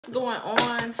What's going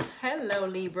on? Hello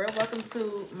Libra, welcome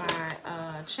to my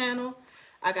channel.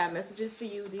 I got messages for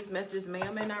you. These messages may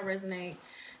or may not resonate.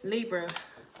 Libra,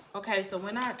 okay, so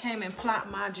when I came and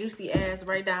plopped my juicy ass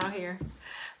right down here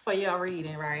for your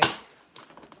reading, right,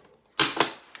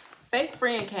 fake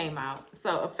friend came out.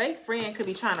 So a fake friend could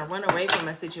be trying to run away from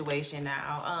a situation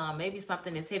now. Maybe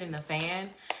something is hitting the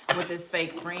fan with this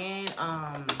fake friend.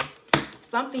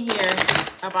 Something here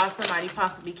about somebody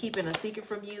possibly keeping a secret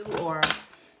from you, or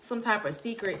some type of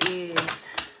secret is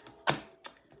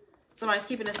somebody's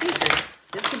keeping a secret.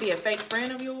 This could be a fake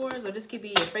friend of yours, or this could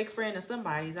be a fake friend of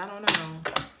somebody's. I don't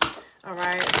know. All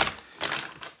right.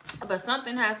 But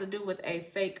something has to do with a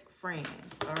fake friend.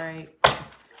 All right.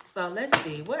 So let's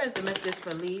see. What is the message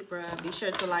for Libra? Be sure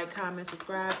to like, comment,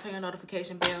 subscribe, turn your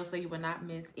notification bell so you will not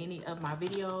miss any of my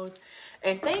videos.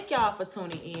 And thank y'all for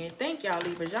tuning in. Thank y'all,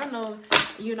 Libras. Y'all know,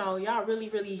 y'all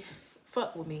really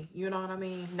fuck with me. You know what I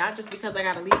mean? Not just because I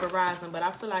got a Libra rising, but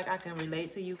I feel like I can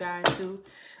relate to you guys too.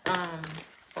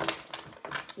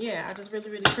 Yeah, I just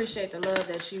really appreciate the love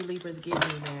that you Libras give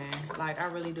me, man. Like, I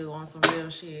really do, on some real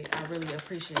shit. I really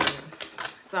appreciate it.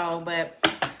 So, but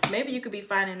maybe you could be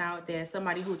finding out that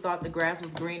somebody who thought the grass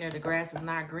was greener, the grass is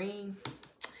not green.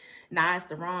 Now it's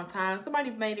the wrong time.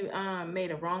 Somebody made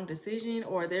a wrong decision,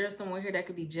 or there's someone here that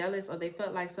could be jealous, or they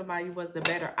felt like somebody was the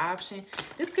better option.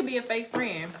 This could be a fake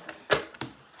friend.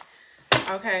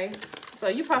 Okay, so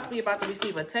you possibly about to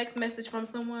receive a text message from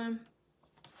someone.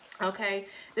 Okay,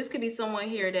 this could be someone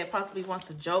here that possibly wants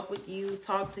to joke with you,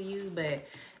 talk to you, but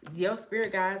your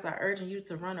spirit guides are urging you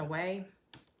to run away.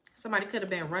 Somebody could have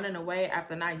been running away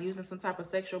after not using some type of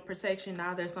sexual protection.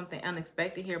 Now there's something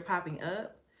unexpected here popping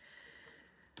up.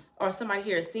 Or somebody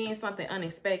here is seeing something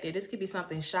unexpected. This could be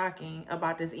something shocking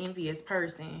about this envious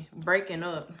person breaking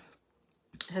up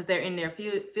because they're in their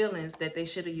feelings that they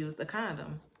should have used a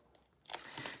condom.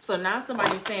 So now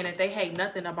somebody's saying that they hate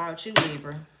nothing about you,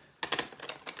 Libra.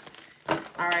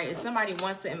 All right, if somebody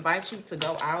wants to invite you to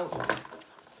go out,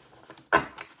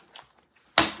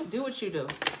 do what you do.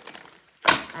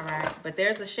 All right, but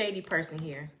there's a shady person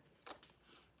here.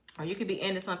 Or you could be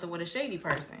into something with a shady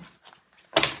person.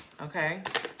 Okay.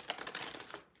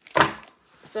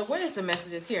 So what is the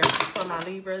messages here for my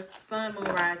Libras? Sun, Moon,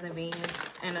 Rising,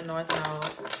 Venus, and the North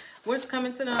Node. What's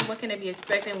coming to them? What can they be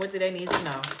expecting? What do they need to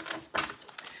know?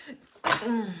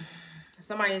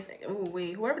 Somebody's,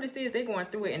 whoever this is, they're going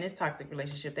through it in this toxic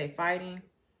relationship. They fighting.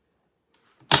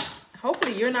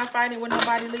 Hopefully you're not fighting with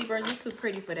nobody, Libra. You're too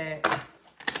pretty for that.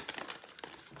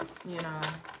 You know.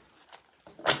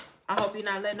 I hope you're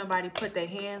not letting nobody put their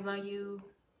hands on you,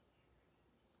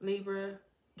 Libra.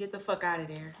 Get the fuck out of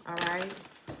there, all right?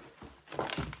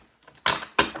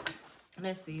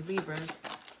 Let's see, Libras.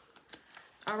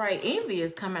 All right, envy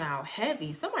is coming out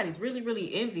heavy. Somebody's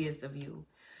really envious of you.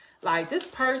 Like, this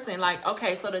person, like,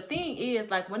 okay, so the thing is,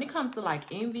 like, when it comes to, like,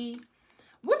 envy,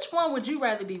 which one would you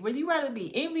rather be? Would you rather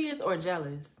be envious or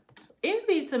jealous?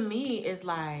 Envy, to me, is,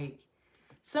 like,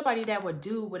 somebody that would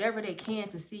do whatever they can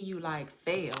to see you, like,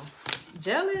 fail.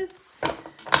 Jealous?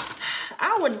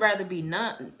 I would rather be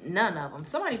none of them.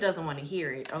 Somebody doesn't want to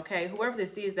hear it, okay? Whoever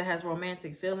this is that has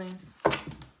romantic feelings,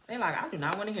 they like, I do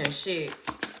not want to hear shit.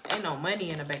 Ain't no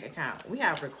money in the bank account. We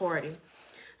have recording.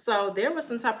 So there was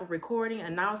some type of recording,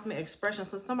 announcement, expression.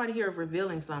 So somebody here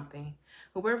revealing something.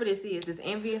 Whoever this is, this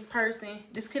envious person,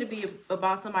 this could be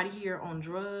about somebody here on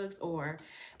drugs, or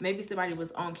maybe somebody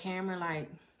was on camera, like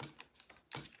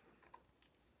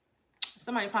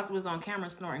somebody possibly was on camera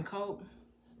snorting coke.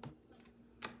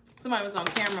 Somebody was on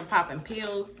camera popping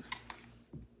pills.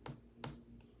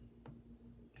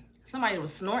 Somebody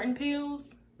was snorting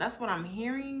pills. That's what I'm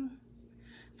hearing.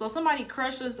 So somebody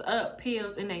crushes up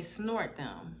pills and they snort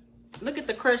them. Look at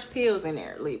the crushed pills in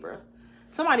there, Libra.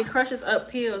 Somebody crushes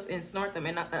up pills and snort them.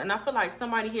 And I feel like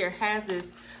somebody here has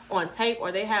this on tape,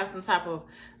 or they have some type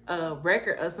of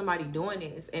record of somebody doing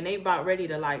this. And they about ready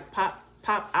to, like, pop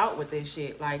out with this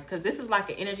shit. Like, because this is like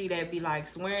an energy that be like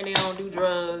swearing they don't do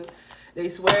drugs. They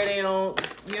swear they don't,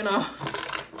 you know.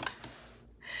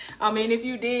 I mean, if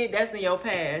you did, that's in your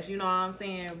past. You know what I'm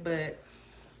saying? But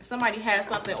somebody has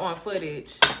something on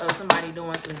footage of somebody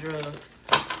doing some drugs.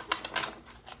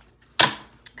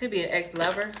 Could be an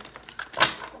ex-lover.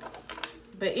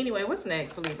 But anyway, what's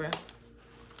next for Libra?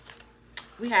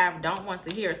 We have don't want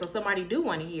to hear it. So somebody do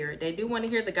want to hear it. They do want to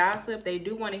hear the gossip. They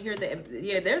do want to hear the,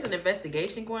 yeah, there's an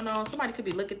investigation going on. Somebody could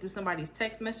be looking through somebody's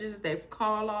text messages, their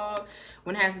call log,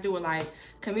 when it has to do with, like,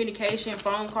 communication,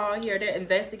 phone call here. They're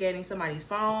investigating somebody's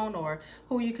phone, or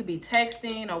who you could be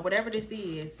texting, or whatever this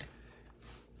is.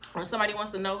 Or somebody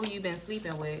wants to know who you've been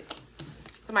sleeping with.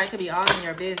 Somebody could be all in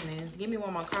your business. Give me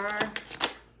one more card.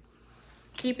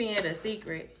 Keeping it a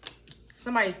secret.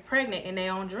 Somebody's pregnant and they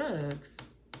on drugs.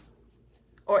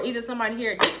 Or either somebody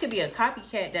here, this could be a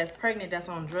copycat that's pregnant, that's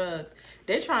on drugs.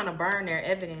 They're trying to burn their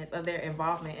evidence of their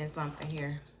involvement in something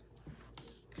here.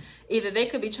 Either they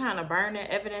could be trying to burn their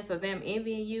evidence of them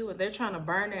envying you, or they're trying to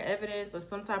burn their evidence of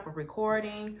some type of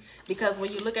recording. Because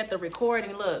when you look at the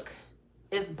recording, look,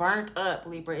 it's burnt up,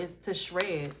 Libra. It's to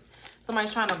shreds.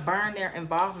 Somebody's trying to burn their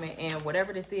involvement in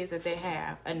whatever this is that they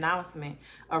have. Announcement,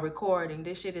 a recording.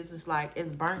 This shit is just like,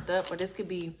 it's burnt up. Or this could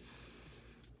be,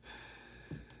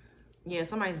 yeah,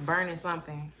 somebody's burning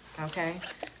something, okay?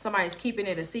 Somebody's keeping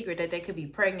it a secret that they could be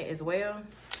pregnant as well.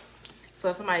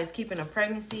 So if somebody's keeping a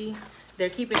pregnancy, they're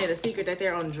keeping it a secret that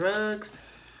they're on drugs.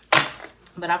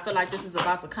 But I feel like this is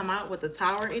about to come out with the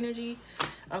Tower energy.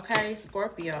 Okay,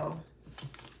 Scorpio.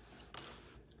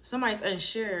 Somebody's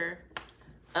unsure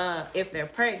if they're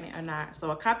pregnant or not.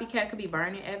 So a copycat could be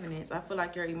burning evidence. I feel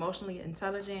like you're emotionally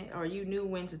intelligent, or you knew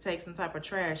when to take some type of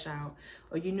trash out,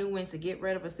 or you knew when to get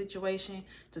rid of a situation,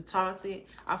 to toss it.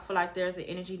 I feel like there's an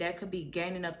energy that could be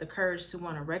gaining up the courage to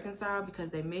want to reconcile because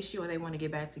they miss you or they want to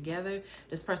get back together.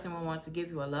 This person will want to give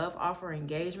you a love offer,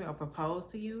 engagement, or propose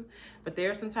to you. But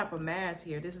there's some type of mask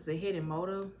here. This is a hidden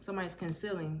motive. Somebody's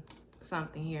concealing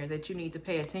something here that you need to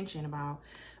pay attention about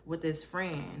with this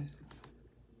friend.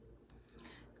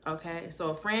 Okay,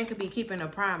 so a friend could be keeping a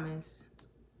promise,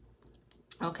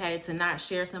 okay, to not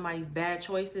share somebody's bad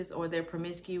choices or their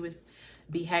promiscuous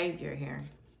behavior here.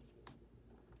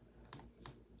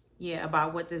 Yeah,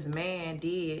 about what this man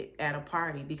did at a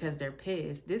party because they're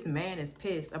pissed. This man is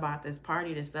pissed about this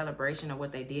party, the celebration of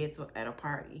what they did at a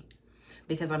party.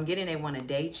 Because I'm getting they want to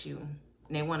date you.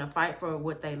 And they want to fight for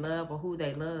what they love or who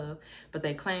they love. But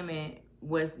they claim it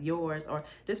was yours, or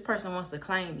this person wants to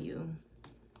claim you.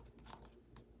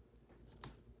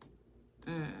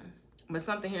 But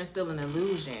something here is still an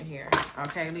illusion here.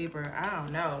 Okay, Libra. I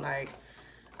don't know. Like,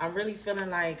 I'm really feeling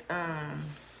like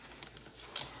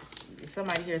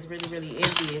somebody here is really, really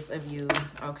envious of you.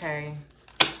 Okay.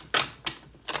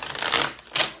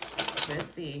 Let's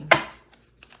see.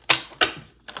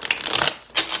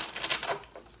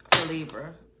 For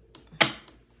Libra.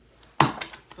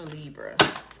 For Libra.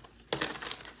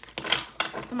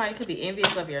 Somebody could be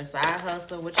envious of your side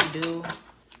hustle, what you do.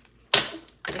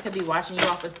 They could be watching you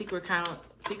off of secret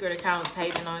accounts,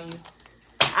 hating on you.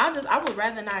 I would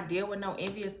rather not deal with no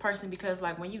envious person, because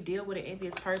like when you deal with an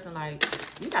envious person, like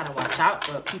you gotta watch out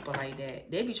for people like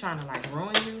that. They be trying to like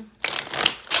ruin you.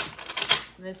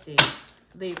 Let's see.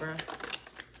 Libra.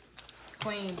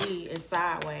 Queen B is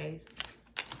sideways.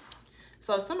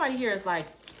 So somebody here is like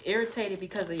irritated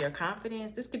because of your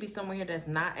confidence. This could be someone here that's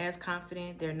not as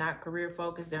confident. They're not career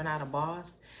focused. They're not a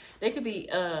boss. They could be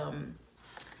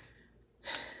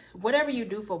whatever you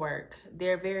do for work.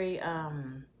 They're very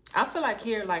I feel like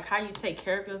here, like how you take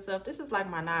care of yourself. This is like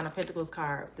my 9 of Pentacles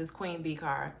card, this Queen B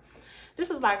card. This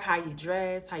is like how you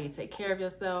dress, how you take care of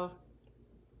yourself,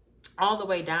 all the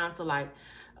way down to like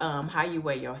how you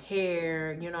wear your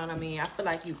hair. You know what I mean? I feel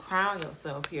like you crown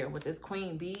yourself here with this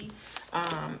Queen B.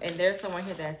 And there's someone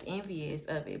here that's envious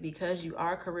of it because you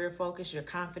are career focused, you're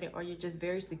confident, or you're just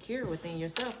very secure within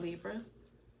yourself, Libra.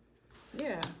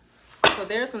 Yeah. So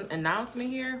there's an announcement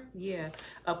here. Yeah.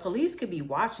 A police could be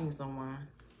watching someone.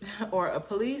 Or a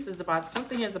police is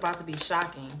something here is about to be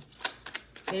shocking.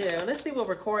 Yeah, let's see what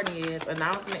recording is.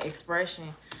 Announcement,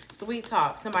 expression, sweet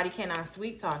talk. Somebody cannot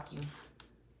sweet talk you.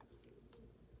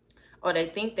 Or they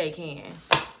think they can.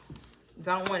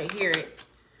 Don't want to hear it.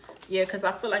 Yeah, because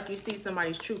I feel like you see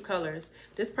somebody's true colors.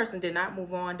 This person did not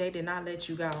move on. They did not let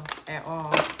you go at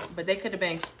all. But they could have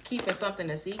been keeping something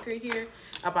a secret here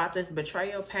about this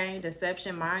betrayal, pain,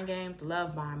 deception, mind games,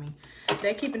 love bombing.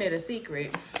 They're keeping it a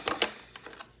secret.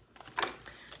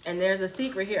 And there's a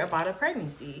secret here about a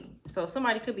pregnancy. So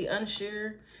somebody could be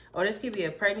unsure, or this could be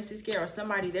a pregnancy scare, or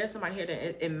there's somebody here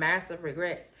that in massive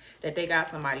regrets that they got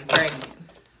somebody pregnant.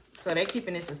 So they're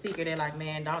keeping this a secret. They're like,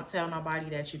 man, don't tell nobody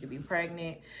that you could be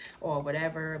pregnant or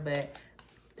whatever. But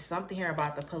something here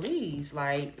about the police,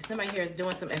 like somebody here is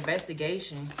doing some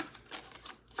investigation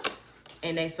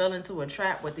and they fell into a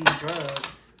trap with these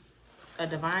drugs. A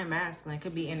divine masculine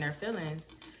could be in their feelings.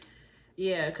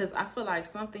 Yeah, because I feel like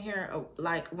something here,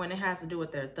 like when it has to do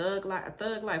with their thug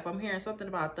life, I'm hearing something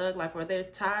about thug life, where they're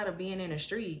tired of being in the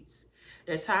streets.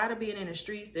 They're tired of being in the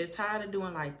streets. They're tired of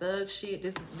doing like thug shit.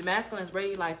 The masculine is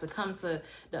ready like to come to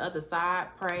the other side,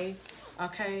 pray,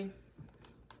 okay?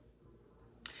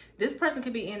 This person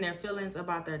could be in their feelings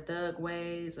about their thug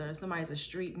ways, or somebody's a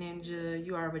street ninja.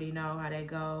 You already know how they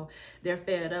go. They're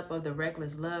fed up of the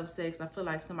reckless love sex. I feel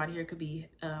like somebody here could be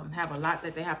have a lot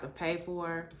that they have to pay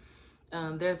for.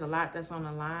 There's a lot that's on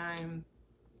the line.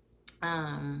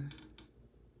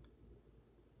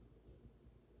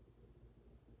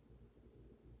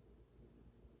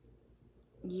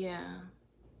 Yeah.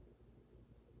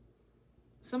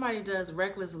 Somebody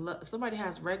somebody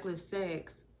has reckless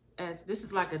sex as this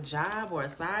is like a job or a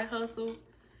side hustle.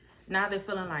 Now they're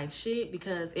feeling like shit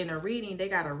because in a reading, they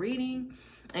got a reading.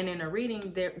 And in a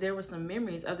reading, there were some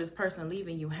memories of this person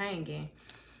leaving you hanging.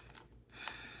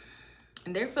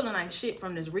 And they're feeling like shit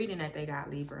from this reading that they got,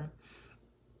 Libra.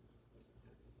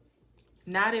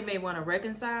 Now they may want to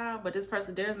reconcile, but this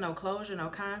person, there's no closure, no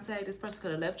contact. This person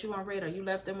could have left you on red, or you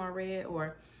left them on red,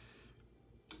 or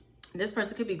this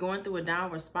person could be going through a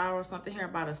downward spiral or something here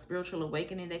about a spiritual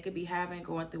awakening they could be having,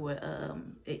 going through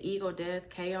an ego death,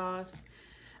 chaos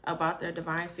about their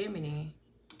divine feminine.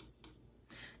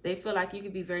 They feel like you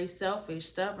could be very selfish,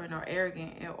 stubborn, or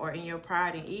arrogant, or in your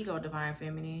pride and ego, divine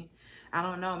feminine. I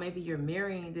don't know, maybe you're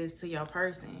mirroring this to your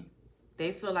person.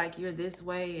 They feel like you're this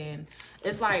way, and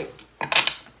it's like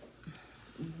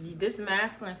this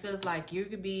masculine feels like you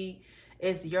could be,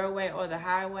 it's your way or the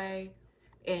highway,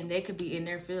 and they could be in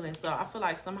their feelings. So I feel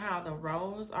like somehow the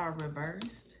roles are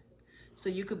reversed. So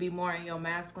you could be more in your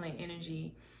masculine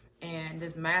energy, and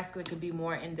this masculine could be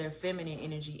more in their feminine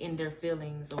energy, in their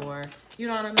feelings, or, you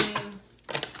know what I mean?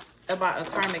 About a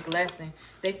karmic lesson.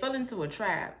 They fell into a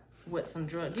trap with some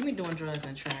drugs. Give me doing drugs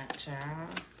and trap, child.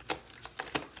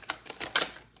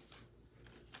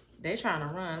 They trying to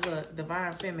run. Look,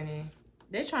 divine feminine.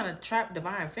 They trying to trap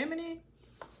divine feminine.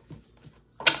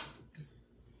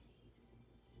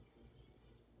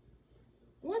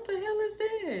 What the hell is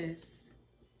this?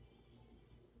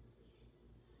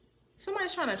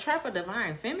 Somebody's trying to trap a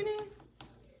divine feminine?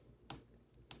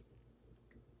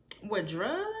 With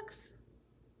drugs?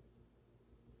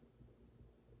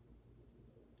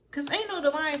 Because ain't no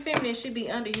divine feminine should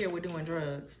be under here with doing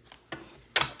drugs.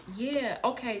 Yeah,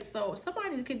 okay, so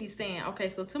somebody could be saying, okay,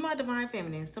 so to my divine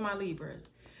feminines, to my Libras,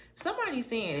 somebody's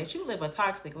saying that you live a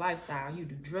toxic lifestyle. You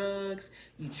do drugs,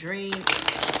 you drink,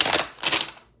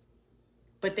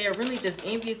 but they're really just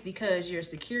envious because you're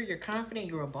secure, you're confident,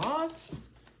 you're a boss.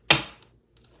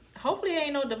 Hopefully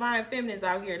ain't no divine feminines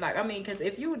out here. Like, I mean, because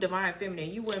if you were divine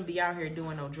feminine, you wouldn't be out here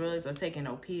doing no drugs or taking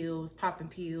no pills, popping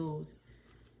pills,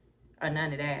 or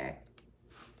none of that.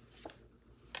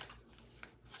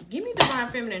 Give me divine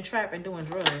feminine trap and doing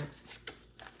drugs.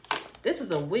 This is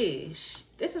a wish.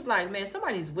 This is like, man,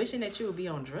 somebody's wishing that you would be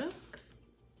on drugs.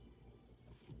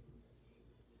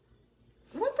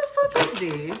 What the fuck is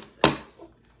this?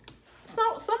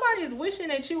 So somebody's wishing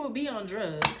that you would be on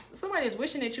drugs. Somebody's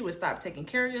wishing that you would stop taking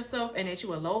care of yourself and that you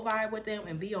would low vibe with them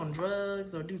and be on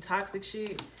drugs or do toxic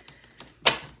shit.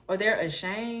 Or they're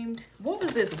ashamed. What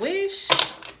was this wish?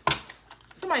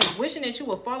 Somebody's wishing that you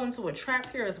will fall into a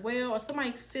trap here as well. Or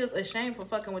somebody feels ashamed for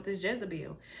fucking with this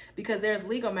Jezebel because there's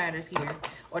legal matters here.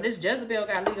 Or this Jezebel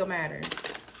got legal matters.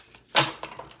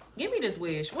 Give me this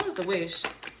wish. What is the wish?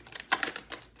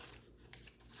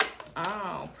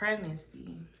 Oh,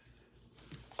 pregnancy.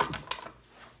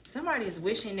 Somebody is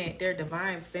wishing that their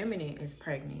divine feminine is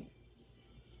pregnant.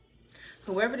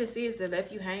 Whoever this is that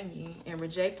left you hanging and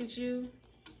rejected you,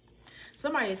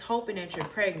 somebody's hoping that you're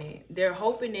pregnant. They're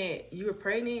hoping that you're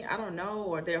pregnant. I don't know.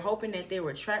 Or they're hoping that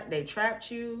they trapped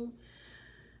you.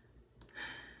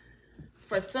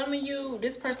 For some of you,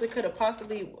 this person could have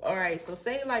possibly, all right, so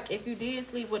say like if you did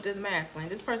sleep with this masculine,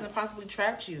 this person possibly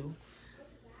trapped you.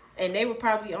 And they were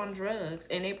probably on drugs,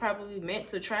 and they probably meant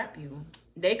to trap you.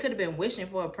 They could have been wishing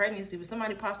for a pregnancy, but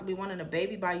somebody possibly wanted a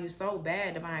baby by you so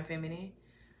bad, divine feminine.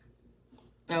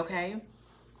 Okay?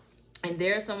 And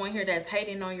there's someone here that's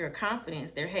hating on your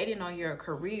confidence. They're hating on your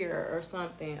career or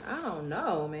something. I don't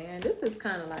know, man. This is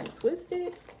kind of like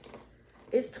twisted.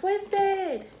 It's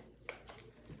twisted.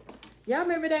 Y'all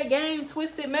remember that game,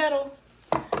 Twisted Metal?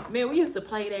 Man, we used to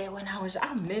play that when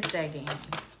I missed that game.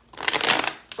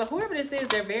 So whoever this is,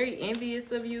 they're very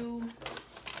envious of you.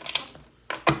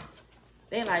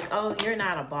 They're like, oh, you're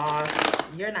not a boss.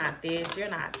 You're not this. You're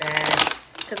not that.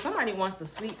 Because somebody wants to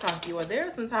sweet talk you. Or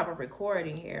there's some type of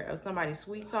recording here of somebody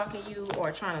sweet talking you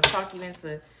or trying to talk you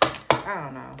into, I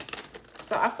don't know.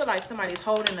 So I feel like somebody's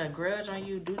holding a grudge on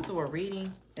you due to a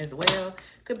reading as well.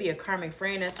 Could be a karmic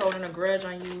friend that's holding a grudge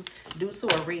on you due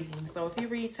to a reading. So if you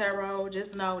read tarot,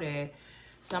 just know that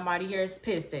somebody here is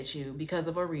pissed at you because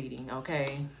of a reading,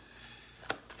 okay?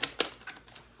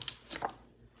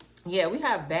 Yeah, we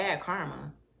have bad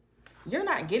karma. You're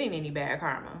not getting any bad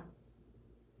karma.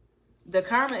 The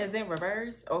karma is in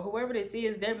reverse, or whoever this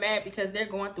is, they're mad because they're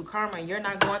going through karma and you're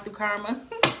not going through karma.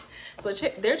 So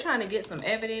they're trying to get some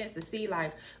evidence to see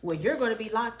like, well, you're going to be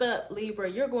locked up, Libra.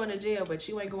 You're going to jail, but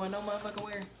you ain't going no motherfucking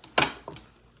where.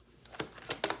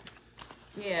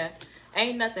 Yeah.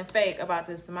 Ain't nothing fake about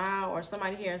this smile. Or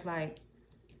somebody here is like,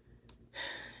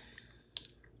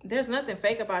 there's nothing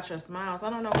fake about your smiles. I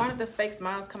don't know. Why did the fake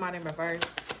smiles come out in reverse?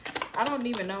 I don't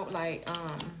even know. Like,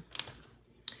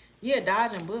 yeah,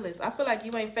 dodging bullets. I feel like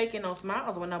you ain't faking no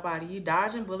smiles with nobody. You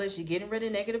dodging bullets. You getting rid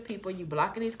of negative people. You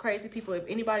blocking these crazy people. If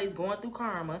anybody's going through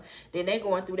karma, then they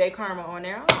going through their karma on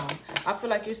their own. I feel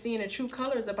like you're seeing the true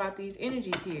colors about these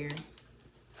energies here.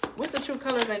 What's the true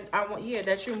colors that I want? Yeah,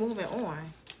 that you're moving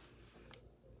on.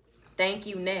 Thank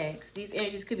you. Next, these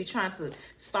energies could be trying to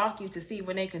stalk you to see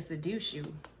when they can seduce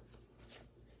you.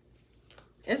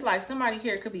 It's like somebody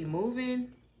here could be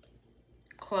moving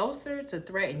closer to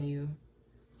threaten you.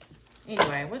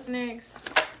 Anyway, what's next?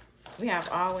 We have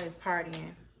always partying.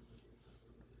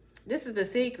 This is the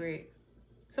secret.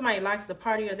 Somebody likes to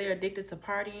party, or they're addicted to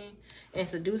partying and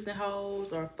seducing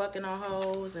hoes or fucking on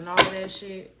hoes and all of that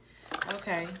shit.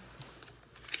 Okay.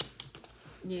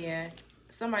 Yeah.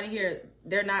 Somebody here,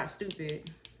 they're not stupid.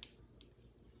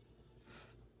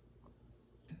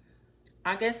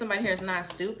 I guess somebody here is not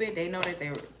stupid. They know that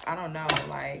they're, I don't know,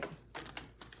 like,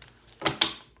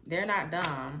 they're not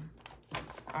dumb.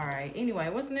 All right. Anyway,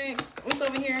 what's next? What's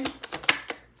over here?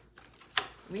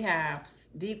 We have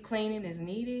deep cleaning is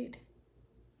needed.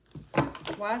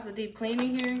 Why is the deep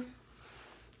cleaning here?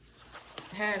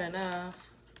 Had enough.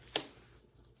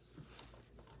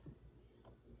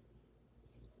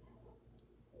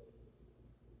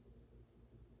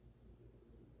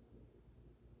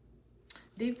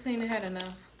 Deep cleaning had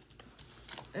enough.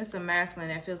 It's a masculine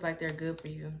that feels like they're good for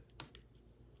you.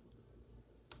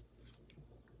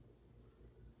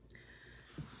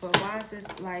 But why is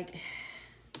this like,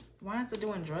 why is it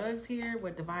doing drugs here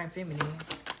with divine feminine?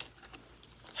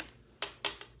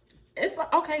 It's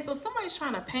like, okay, so somebody's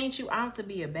trying to paint you out to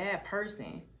be a bad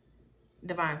person,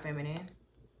 divine feminine.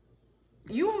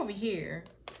 You over here,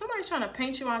 somebody's trying to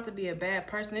paint you out to be a bad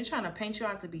person. They're trying to paint you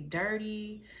out to be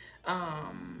dirty, a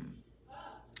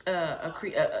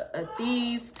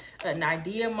thief, an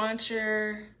idea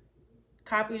muncher,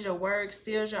 copies your work,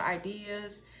 steals your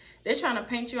ideas. They're trying to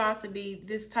paint you out to be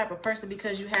this type of person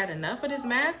because you had enough of this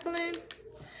masculine.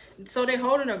 So they're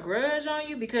holding a grudge on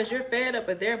you because you're fed up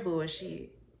of their bullshit.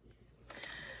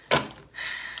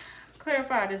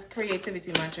 Clarify this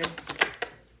creativity muncher.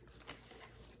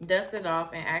 Dust it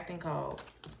off and acting cold.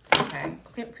 Okay.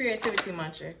 Creativity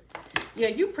muncher. Yeah,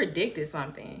 you predicted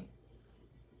something.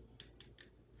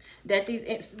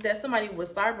 That somebody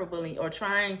was cyberbullying or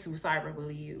trying to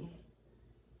cyberbully you.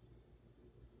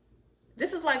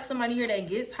 This is like somebody here that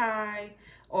gets high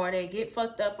or they get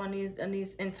fucked up on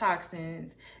these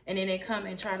intoxins, and then they come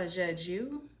and try to judge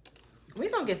you. We're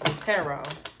gonna get some tarot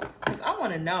because I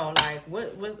want to know like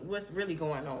what's really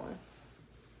going on.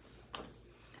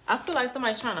 I feel like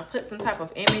somebody's trying to put some type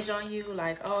of image on you,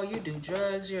 like, oh, you do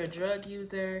drugs, you're a drug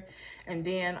user, and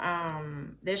then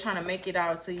they're trying to make it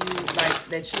out to you like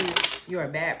that you're a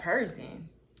bad person.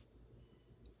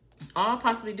 All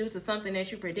possibly due to something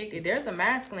that you predicted. There's a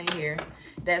masculine here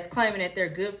that's claiming that they're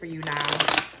good for you now,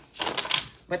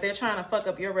 but they're trying to fuck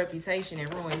up your reputation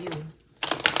and ruin you.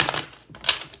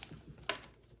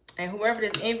 And whoever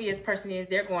this envious person is,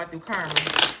 they're going through karma.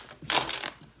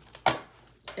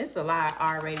 It's a lot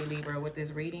already, Libra, with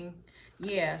this reading.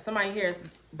 Yeah, somebody here is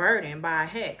burdened by a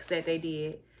hex that they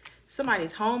did.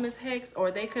 Somebody's home is hex,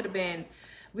 or they could have been,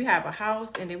 we have a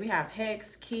house, and then we have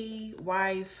hex, key,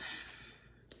 wife.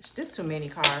 There's too many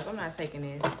cards. I'm not taking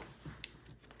this.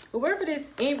 Whoever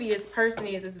this envious person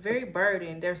is very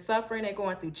burdened. They're suffering. They're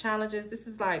going through challenges. This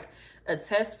is like a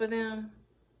test for them.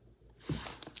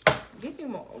 Give me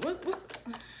more. What's...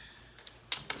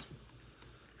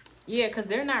 Yeah, because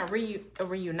they're not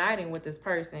reuniting with this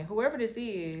person. Whoever this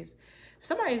is,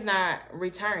 somebody's not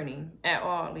returning at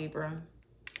all, Libra.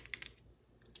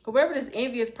 Whoever this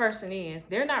envious person is,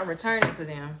 they're not returning to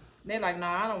them. They're like, no,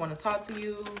 I don't want to talk to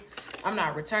you. I'm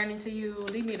not returning to you.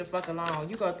 Leave me the fuck alone.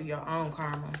 You go through your own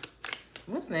karma.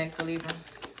 What's next, Libra?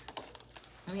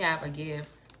 We have a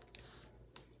gift.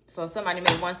 So somebody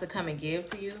may want to come and give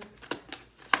to you.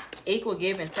 Equal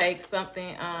give and take,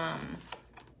 something.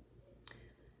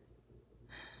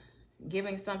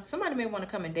 Giving something. Somebody may want to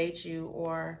come and date you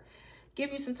or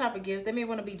give you some type of gifts. They may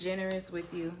want to be generous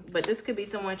with you. But this could be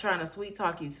someone trying to sweet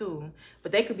talk you too.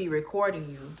 But they could be recording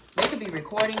you. They could be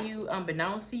recording you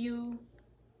unbeknownst to you,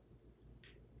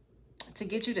 to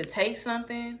get you to take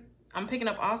something. I'm picking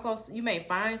up also, you may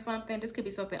find something. This could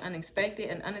be something unexpected,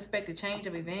 an unexpected change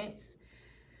of events.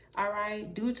 All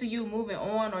right. Due to you moving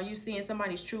on or you seeing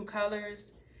somebody's true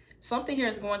colors, something here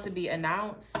is going to be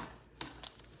announced.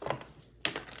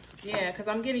 Yeah, because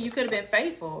I'm getting, you could have been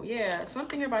faithful. Yeah,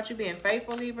 something here about you being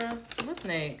faithful, Libra. What's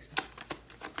next?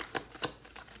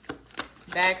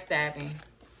 Backstabbing.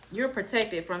 You're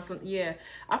protected from some, yeah.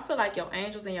 I feel like your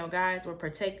angels and your guides were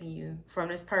protecting you from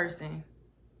this person.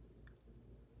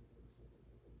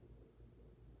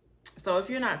 So if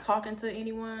you're not talking to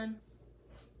anyone,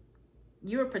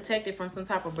 you were protected from some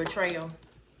type of betrayal.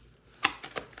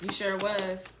 You sure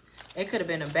was. It could have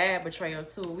been a bad betrayal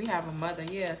too. We have a mother,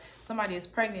 yeah. Somebody is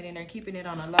pregnant and they're keeping it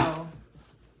on a low.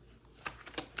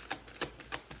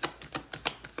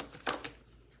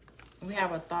 We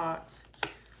have a thought.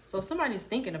 So somebody's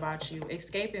thinking about you.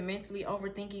 Escaping mentally,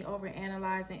 overthinking,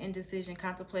 overanalyzing, indecision,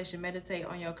 contemplation, meditate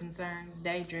on your concerns,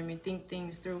 daydreaming, think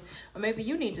things through. Or maybe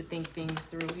you need to think things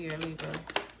through here, Libra.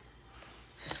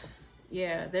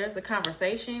 Yeah, there's a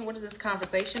conversation. What is this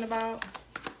conversation about?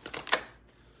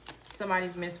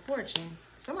 Somebody's misfortune.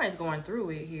 Somebody's going through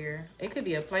it here. It could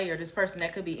be a player. This person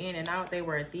that could be in and out. They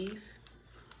were a thief.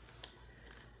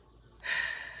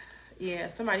 Yeah,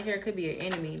 somebody here could be an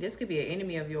enemy. This could be an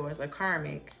enemy of yours, a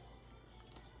karmic.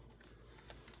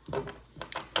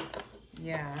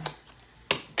 Yeah.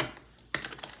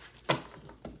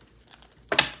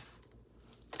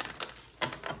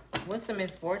 What's the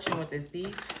misfortune with this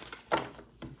thief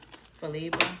for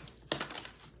Libra?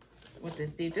 With this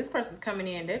thief, this person's coming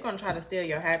in. They're going to try to steal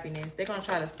your happiness. They're going to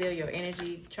try to steal your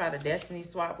energy, try to destiny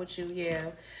swap with you. Yeah.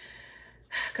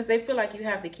 Because they feel like you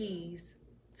have the keys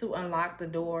to unlock the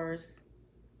doors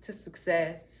to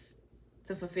success,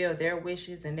 to fulfill their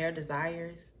wishes and their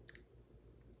desires.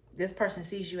 This person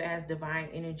sees you as divine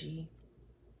energy.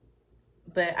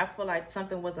 But I feel like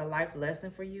something was a life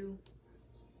lesson for you.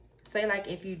 Say like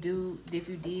if you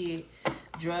did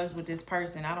drugs with this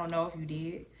person, I don't know if you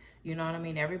did. You know what I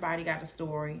mean? Everybody got a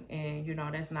story, and you know,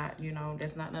 that's not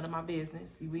none of my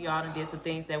business. We all done did some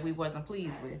things that we wasn't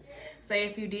pleased with. Say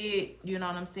if you did, you know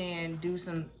what I'm saying, do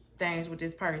some things with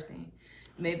this person.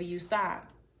 Maybe you stop.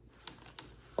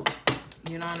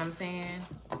 You know what I'm saying?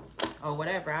 Or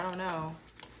whatever, I don't know.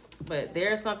 But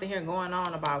there's something here going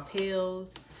on about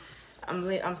pills.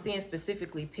 I'm seeing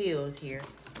specifically pills here,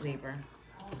 Libra.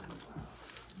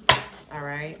 All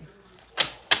right.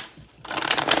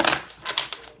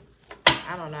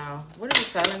 I don't know. What are you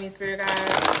telling me, Spirit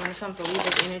guides, when it comes to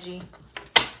Libra's energy?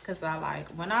 Because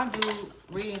when I do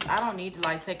readings, I don't need to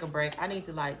like take a break. I need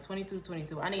to like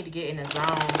 22. I need to get in the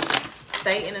zone,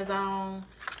 stay in the zone,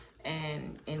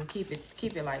 and keep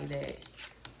it like that.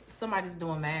 Somebody's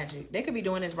doing magic. They could be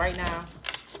doing this right now.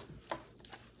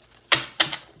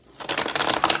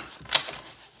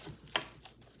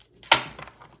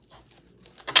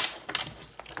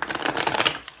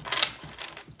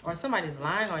 Or somebody's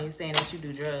lying on you saying that you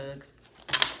do drugs.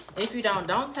 If you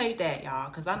don't take that, y'all.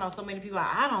 Because I know so many people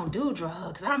are, I don't do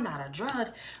drugs. I'm not a drug.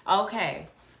 Okay.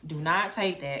 Do not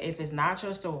take that if it's not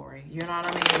your story. You know what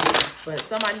I mean? But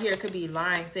somebody here could be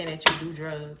lying saying that you do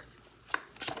drugs.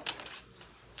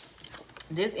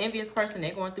 This envious person,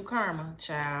 they're going through karma,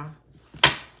 child.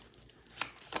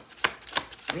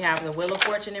 We have the Wheel of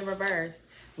Fortune in reverse.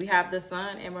 We have the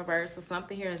Sun in reverse. So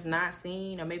something here is not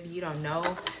seen, or maybe you don't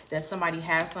know that somebody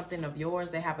has something of yours.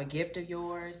 They have a gift of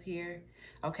yours here.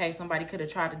 Okay, somebody could have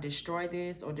tried to destroy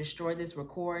this, or destroy this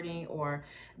recording, or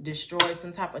destroy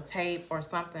some type of tape or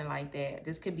something like that.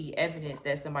 This could be evidence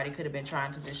that somebody could have been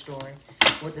trying to destroy.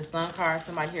 With the Sun card,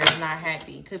 somebody here is not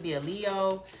happy. Could be a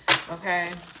Leo, okay?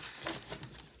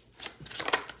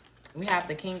 We have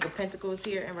the King of Pentacles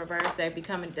here in reverse.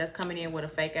 That's coming in with a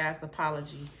fake ass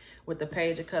apology. With the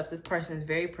Page of Cups, this person is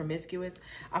very promiscuous.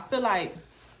 I feel like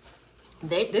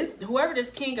whoever this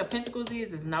King of Pentacles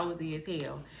is nosy as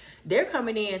hell. They're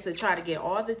coming in to try to get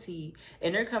all the tea,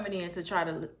 and they're coming in to try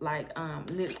to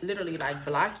literally like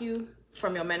block you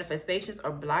from your manifestations,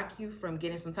 or block you from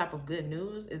getting some type of good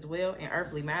news as well in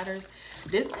earthly matters.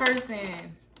 This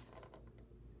person,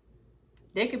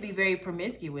 they could be very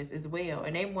promiscuous as well,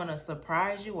 and they want to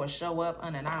surprise you or show up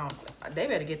unannounced. They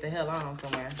better get the hell on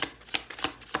somewhere.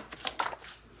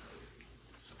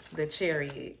 The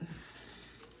Chariot.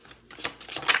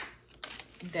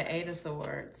 The Eight of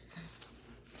Swords.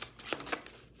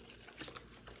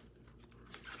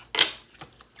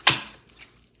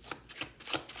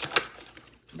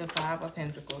 The Five of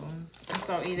Pentacles. And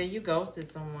so either you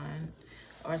ghosted someone,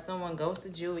 or someone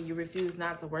ghosted you, and you refuse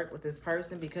not to work with this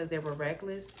person because they were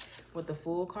reckless with the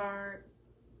Fool card.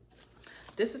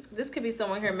 This could be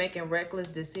someone here making reckless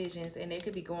decisions, and they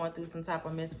could be going through some type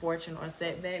of misfortune or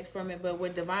setbacks from it. But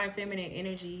with Divine Feminine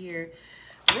energy here,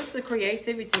 what's the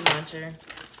creativity muncher?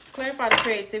 Clarify the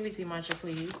creativity muncher,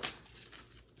 please.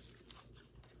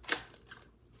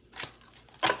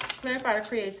 Clarify the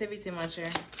creativity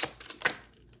muncher.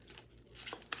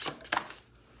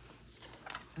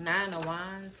 Nine of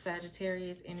Wands,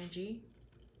 Sagittarius energy.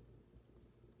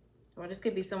 Or this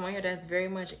could be someone here that's very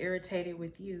much irritated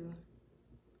with you.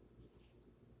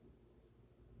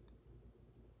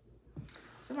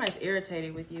 Somebody's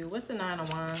irritated with you. What's the Nine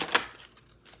of Wands?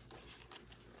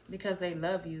 Because they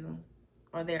love you.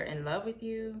 Or they're in love with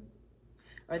you.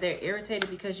 Or they're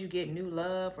irritated because you get new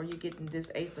love. Or you get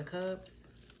this Ace of Cups.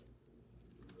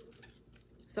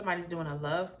 Somebody's doing a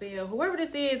love spell. Whoever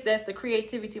this is, that's the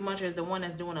creativity muncher, is the one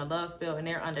that's doing a love spell. And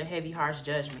they're under heavy, harsh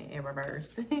judgment in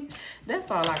reverse. That's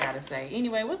all I got to say.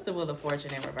 Anyway, what's the Wheel of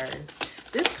Fortune in reverse?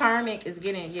 This karmic is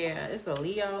getting, yeah, it's a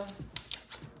Leo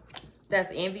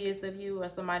that's envious of you, or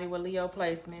somebody with Leo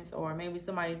placements, or maybe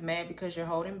somebody's mad because you're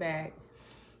holding back.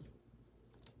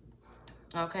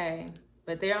 Okay,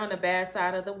 but they're on the bad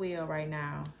side of the wheel right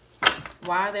now.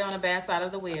 Why are they on the bad side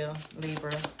of the wheel,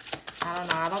 Libra? I don't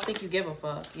know. I don't think you give a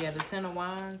fuck. Yeah, the Ten of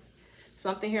Wands.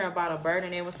 Something here about a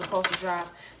burden they were supposed to drop.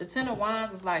 The Ten of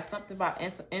Wands is like something about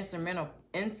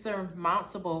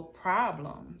insurmountable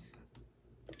problems.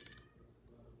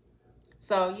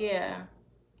 So, yeah.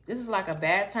 This is like a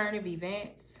bad turn of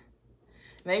events.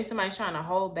 Maybe somebody's trying to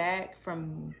hold back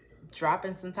from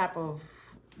dropping some type of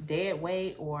dead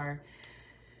weight, or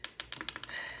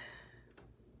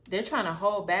they're trying to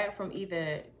hold back from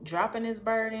either dropping this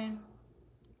burden,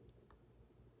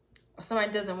 or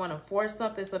somebody doesn't want to force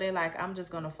something. So they're like, I'm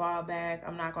just going to fall back.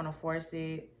 I'm not going to force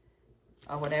it,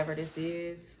 or whatever this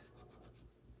is.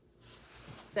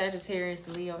 Sagittarius,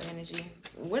 Leo energy.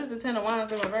 What is the Ten of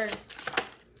Wands in reverse?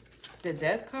 The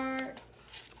Death card.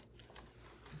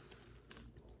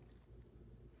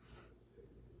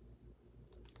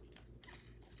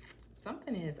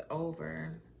 Something is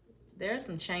over. There are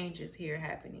some changes here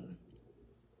happening.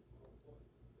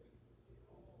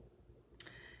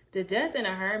 The Death and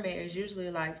a Hermit is usually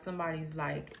like somebody's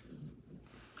like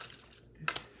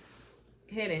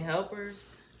hidden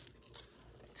helpers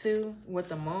too, with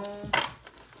the Moon.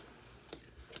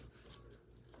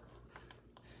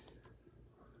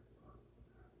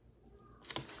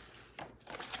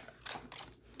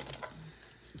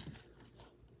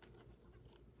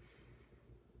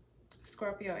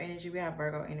 Scorpio energy, we have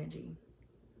Virgo energy.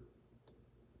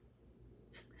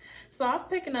 So I'm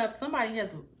picking up somebody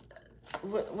has,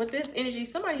 with this energy,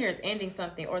 somebody here is ending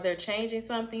something, or they're changing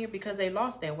something because they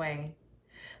lost their way.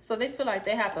 So they feel like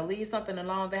they have to leave something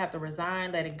alone. They have to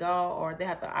resign, let it go, or they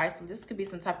have to isolate. This could be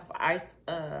some type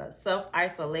of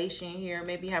self-isolation here.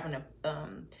 Maybe having a,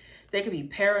 they could be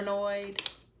paranoid.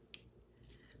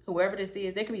 Whoever this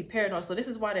is, they could be paranoid. So this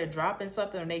is why they're dropping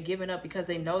something, or they're giving up because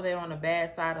they know they're on the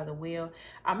bad side of the wheel.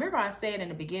 I remember I said in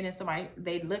the beginning,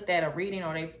 they looked at a reading,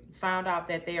 or they found out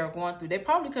that they are going through, they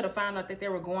probably could have found out that they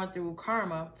were going through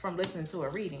karma from listening to a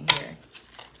reading here.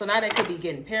 So now they could be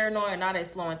getting paranoid, now they're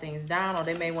slowing things down, or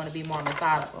they may want to be more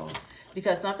methodical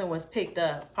because something was picked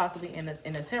up, possibly in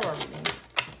a tarot reading.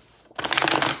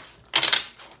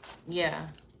 Yeah.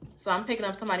 So I'm picking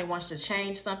up somebody wants to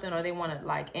change something, or they want to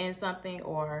like end something,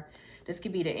 or this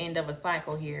could be the end of a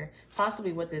cycle here.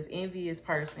 Possibly with this envious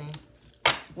person.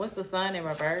 What's the Sun in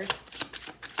reverse?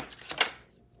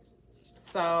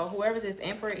 So whoever this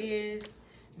Emperor is,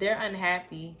 they're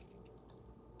unhappy.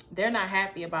 They're not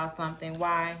happy about something.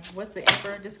 Why? What's the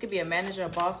Emperor? This could be a manager, a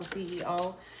boss, a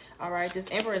CEO. All right, this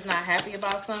Emperor is not happy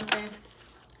about something.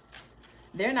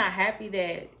 They're not happy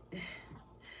that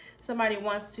somebody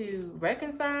wants to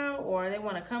reconcile, or they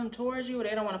want to come towards you, or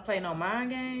they don't want to play no mind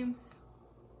games.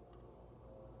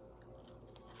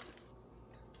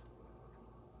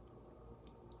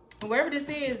 Whoever this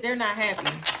is, they're not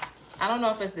happy. I don't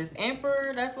know if it's this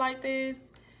Emperor that's like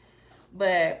this,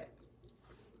 but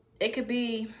it could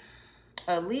be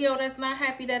a Leo that's not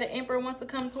happy that an Emperor wants to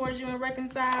come towards you and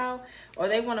reconcile, or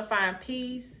they want to find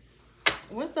peace.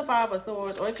 What's the Five of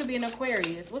Swords? Or it could be an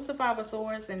Aquarius. What's the Five of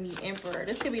Swords and the Emperor?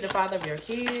 This could be the father of your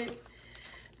kids.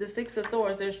 The Six of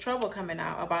Swords, there's trouble coming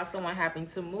out about someone having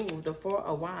to move. The Four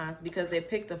of Wands, because they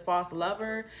picked a false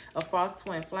lover, a false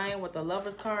twin flame. With the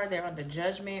Lover's card, they're under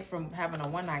judgment from having a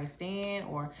one-night stand,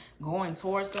 or going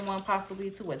towards someone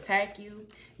possibly to attack you.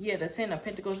 Yeah, the Ten of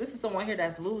Pentacles. This is someone here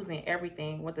that's losing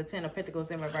everything with the Ten of Pentacles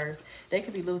in reverse. They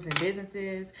could be losing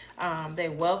businesses.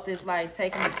 Their wealth is like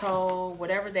taking a toll.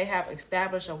 Whatever they have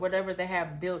established or whatever they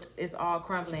have built is all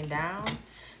crumbling down.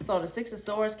 So the Six of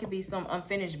Swords could be some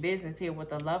unfinished business here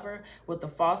with the Lover, with the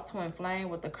false twin flame,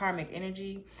 with the karmic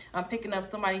energy. I'm picking up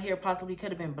somebody here possibly could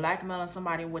have been blackmailing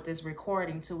somebody with this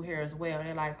recording too here as well.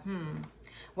 They're like,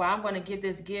 well, I'm going to give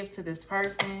this gift to this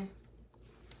person.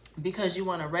 because you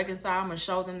want to reconcile them and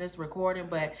show them this recording,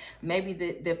 but maybe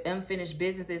the unfinished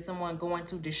business is someone going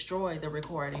to destroy the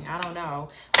recording. I don't know,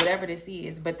 whatever this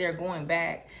is, but they're going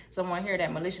back. Someone here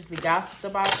that maliciously gossiped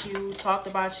about you, talked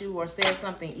about you, or said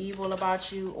something evil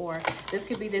about you, or this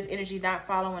could be this energy not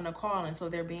following the call, and so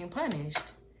they're being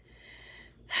punished.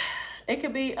 It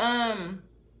could be,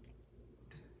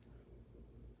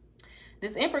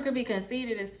 this Emperor could be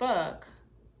conceited as fuck.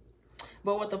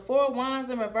 But with the 4 of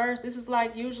Wands in reverse, this is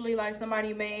like usually like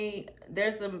somebody made,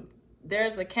 there's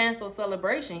a canceled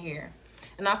celebration here.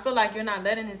 And I feel like you're not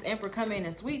letting this Emperor come in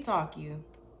and sweet talk you.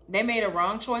 They made a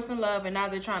wrong choice in love and now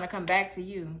they're trying to come back to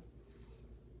you.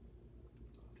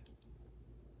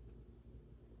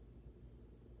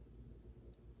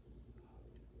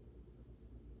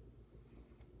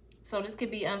 So this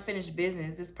could be unfinished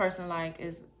business. This person like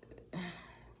is,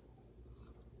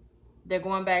 they're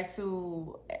going back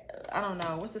to, I don't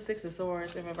know, what's the 6 of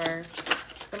Swords in reverse?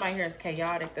 Somebody here is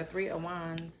chaotic, the 3 of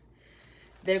Wands.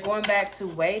 They're going back to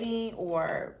waiting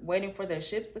or waiting for their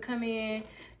ships to come in.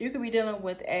 You could be dealing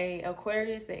with a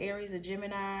Aquarius, an Aries, a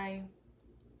Gemini,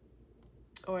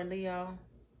 or a Leo.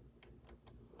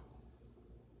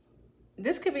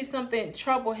 This could be something,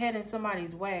 trouble heading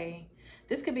somebody's way.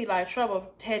 This could be like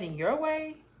trouble heading your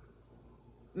way.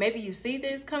 Maybe you see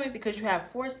this coming because you have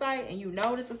foresight and you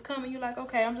know this is coming. You're like,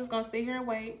 okay, I'm just going to sit here and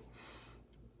wait.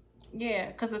 Yeah,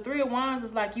 because the 3 of Wands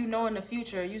is like, you know, in the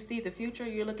future, you see the future,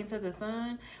 you're looking to the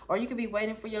sun, or you could be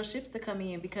waiting for your ships to come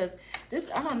in because this,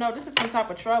 I don't know, this is some type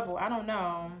of trouble. I don't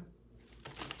know.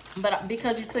 But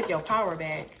because you took your power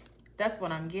back, that's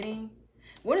what I'm getting.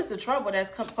 What is the trouble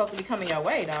that's supposed to be coming your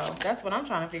way, though? That's what I'm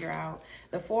trying to figure out.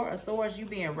 The 4 of Swords, you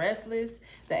being restless.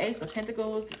 The Ace of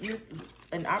Pentacles, you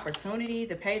an opportunity.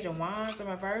 The Page of Wands in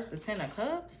reverse. The 10 of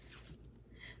Cups.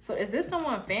 So is this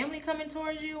someone family coming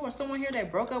towards you? Or someone here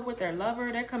that broke up with their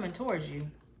lover? They're coming towards you.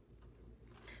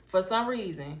 For some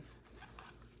reason.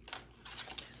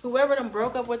 Whoever done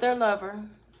broke up with their lover.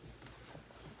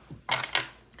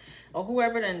 Or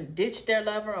whoever done ditched their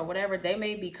lover or whatever, they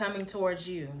may be coming towards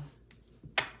you.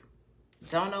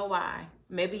 Don't know why.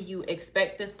 Maybe you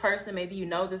expect this person. Maybe you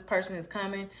know this person is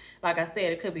coming. Like I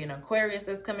said, it could be an Aquarius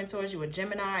that's coming towards you, a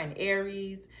Gemini, an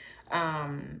Aries. Did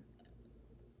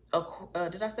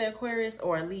I say Aquarius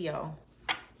or a Leo?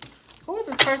 Who is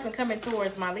this person coming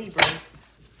towards my Libras?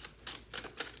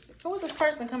 Who is this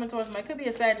person coming towards my? It could be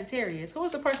a Sagittarius. Who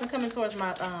is the person coming towards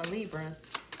my Libras?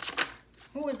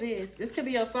 Who is this? This could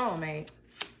be your soulmate.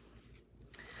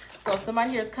 So somebody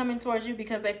here is coming towards you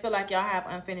because they feel like y'all have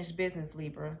unfinished business,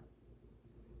 Libra.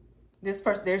 This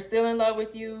person, they're still in love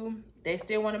with you. They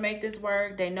still want to make this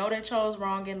work. They know they chose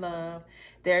wrong in love.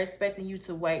 They're expecting you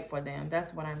to wait for them.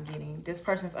 That's what I'm getting. This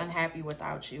person's unhappy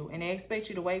without you. And they expect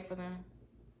you to wait for them.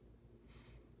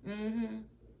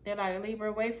 They're like,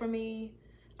 Libra, wait for me.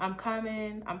 I'm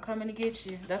coming. I'm coming to get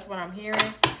you. That's what I'm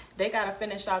hearing. They got to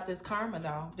finish out this karma,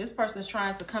 though. This person's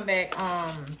trying to come back.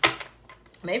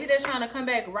 Maybe they're trying to come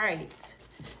back right.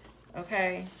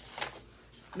 Okay.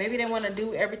 Maybe they want to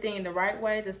do everything in the right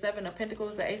way. The 7 of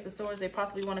Pentacles, the Ace of Swords, they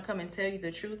possibly want to come and tell you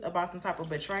the truth about some type of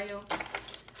betrayal.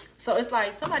 So it's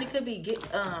like somebody could be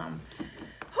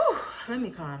let me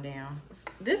calm down.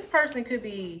 This person could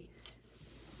be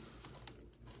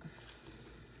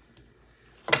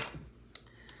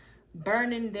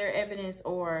burning their evidence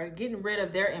or getting rid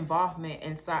of their involvement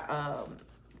inside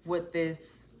with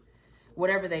this,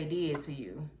 whatever they did to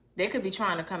you. They could be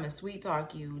trying to come and sweet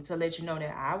talk you to let you know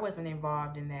that I wasn't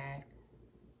involved in that.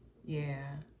 Yeah,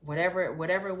 whatever it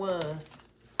was.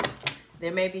 They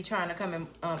may be trying to come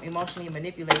and emotionally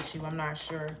manipulate you. I'm not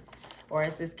sure. Or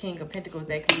it's this King of Pentacles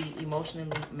that could be emotionally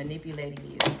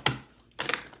manipulating you.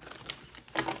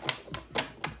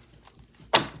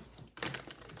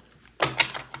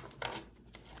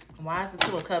 Why is the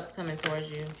 2 of Cups coming towards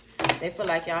you? They feel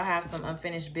like y'all have some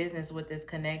unfinished business with this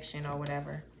connection or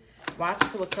whatever. Why is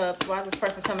the 2 of Cups? Why is this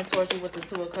person coming towards you with the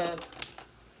 2 of Cups?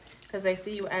 Because they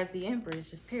see you as the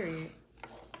Empress, just period.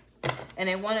 And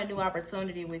they want a new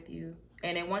opportunity with you.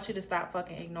 And they want you to stop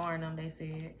fucking ignoring them, they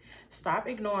said. Stop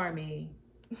ignoring me.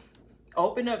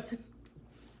 Open up to...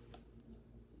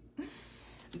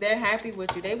 They're happy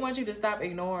with you. They want you to stop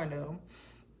ignoring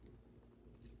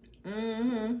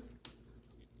them.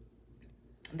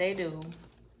 They do.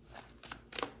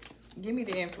 Give me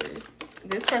the Empress.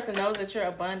 This person knows that you're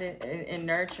abundant and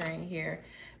nurturing here.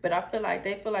 But I feel like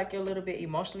they feel like you're a little bit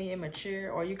emotionally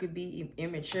immature. Or you could be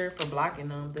immature for blocking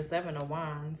them. The 7 of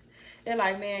Wands. They're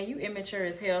like, man, you immature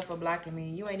as hell for blocking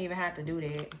me. You ain't even have to do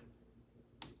that.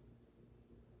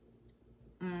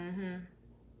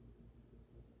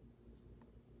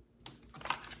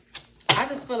 I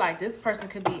just feel like this person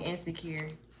could be insecure.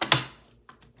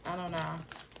 I don't know.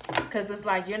 Because it's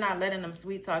like you're not letting them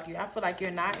sweet talk you. I feel like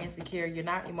you're not insecure. You're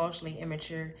not emotionally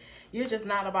immature. You're just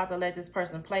not about to let this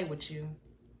person play with you.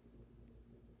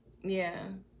 Yeah.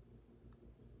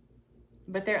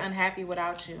 But they're unhappy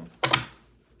without you.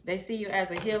 They see you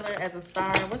as a healer, as a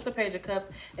star. What's the Page of Cups?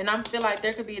 And I feel like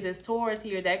there could be this Taurus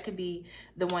here that could be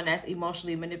the one that's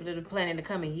emotionally manipulative, planning to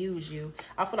come and use you.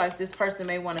 I feel like this person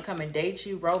may want to come and date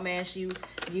you, romance you,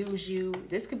 use you.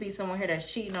 This could be someone here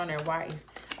that's cheating on their wife.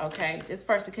 Okay, this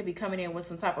person could be coming in with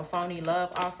some type of phony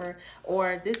love offer.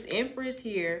 Or this Empress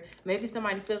here, maybe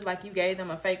somebody feels like you gave them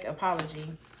a fake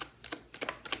apology.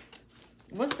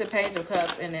 What's the Page of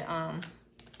Cups and the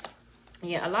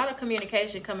yeah, a lot of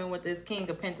communication coming with this King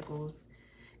of Pentacles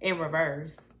in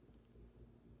reverse.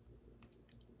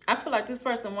 I feel like this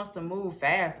person wants to move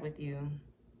fast with you.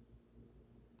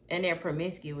 And they're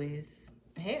promiscuous.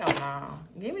 Hell no.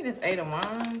 Give me this 8 of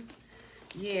Wands.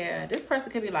 Yeah, this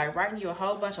person could be like writing you a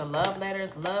whole bunch of love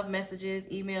letters, love messages,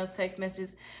 emails, text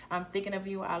messages. I'm thinking of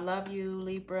you. I love you,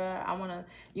 Libra. I want to,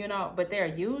 you know, but they're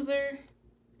a user.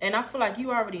 And I feel like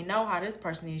you already know how this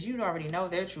person is. You already know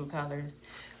their true colors.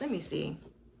 Let me see.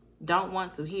 Don't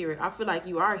want to hear it. I feel like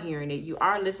you are hearing it. You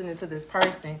are listening to this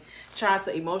person try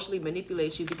to emotionally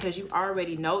manipulate you because you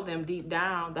already know them deep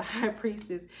down. The High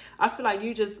Priestess. I feel like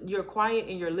you're quiet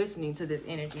and you're listening to this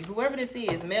energy. Whoever this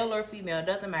is, male or female, it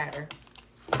doesn't matter.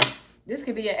 This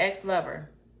could be an ex-lover.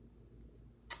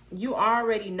 You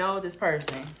already know this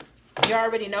person. You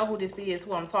already know who this is,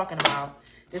 who I'm talking about.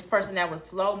 This person that was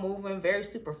slow moving, very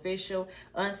superficial,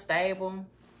 unstable.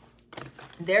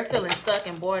 They're feeling stuck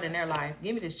and bored in their life.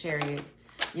 Give me this Chariot.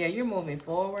 Yeah, you're moving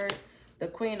forward. The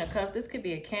Queen of Cups. This could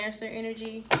be a Cancer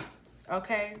energy.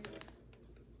 Okay.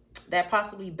 That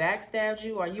possibly backstabbed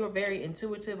you, or you were very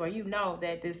intuitive, or you know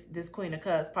that this Queen of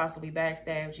Cups possibly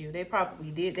backstabbed you. They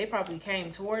probably did. They probably came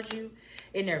towards you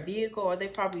in their vehicle, or they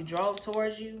probably drove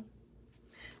towards you.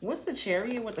 What's the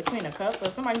Chariot with the Queen of Cups? So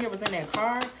somebody here was in their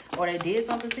car, or they did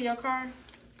something to your car.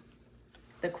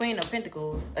 The Queen of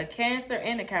Pentacles, a Cancer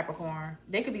and a Capricorn.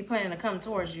 They could be planning to come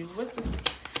towards you. What's this?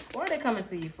 What are they coming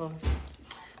to you for?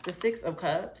 The Six of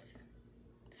Cups.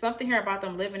 Something here about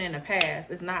them living in the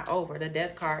past. It's not over. The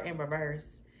Death card in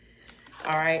reverse.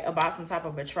 All right. About some type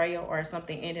of betrayal or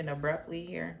something ending abruptly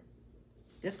here.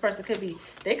 This person could be,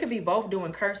 they could be both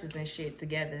doing curses and shit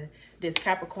together. This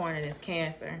Capricorn and this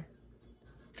Cancer.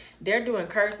 They're doing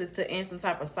curses to end some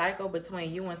type of cycle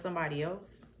between you and somebody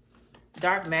else.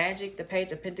 Dark magic, the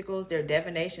Page of Pentacles, their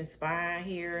divination spying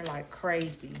here like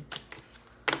crazy.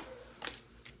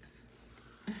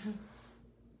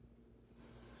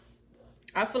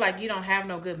 I feel like you don't have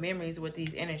no good memories with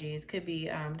these energies. Could be,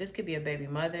 this could be a baby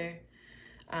mother.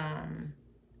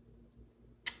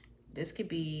 This could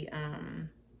be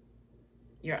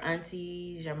your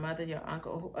aunties, your mother, your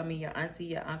uncle, I mean your auntie,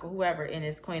 your uncle, whoever in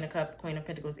this Queen of Cups, Queen of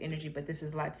Pentacles energy, but this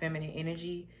is like feminine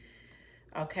energy.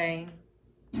 Okay.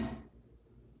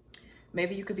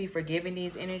 Maybe you could be forgiving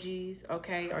these energies,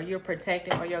 okay? Or you're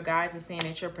protected, or your guides are saying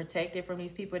that you're protected from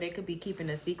these people. They could be keeping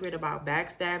a secret about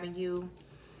backstabbing you.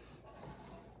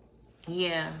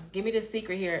 Yeah, give me the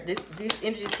secret here. This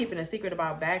energy is keeping a secret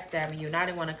about backstabbing you. Now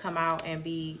they want to come out and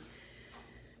be,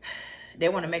 they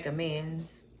want to make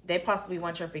amends. They possibly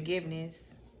want your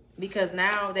forgiveness because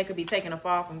now they could be taking a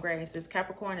fall from grace. It's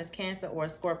Capricorn, it's Cancer, or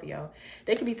Scorpio.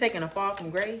 They could be taking a fall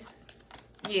from grace.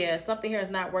 Yeah, something here is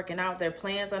not working out. Their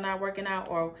plans are not working out,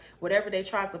 or whatever they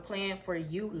tried to plan for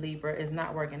you, Libra, is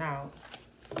not working out.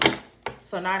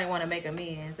 So now they want to make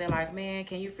amends. They're like, man,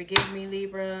 can you forgive me,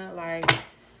 Libra? Like,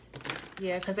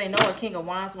 yeah, because they know a King of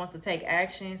Wands wants to take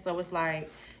action. So it's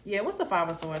like, yeah, what's the Five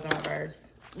of Swords in reverse?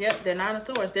 Yep, they're Nine of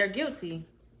Swords. They're guilty.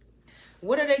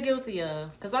 What are they guilty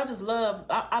of? Because I just love,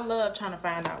 I love trying to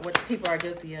find out what people are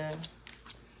guilty of.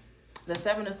 The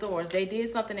Seven of Swords. They did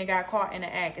something and got caught in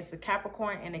the act. It's a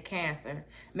Capricorn and a Cancer.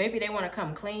 Maybe they want to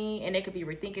come clean and they could be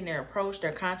rethinking their approach.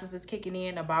 Their conscience is kicking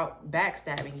in about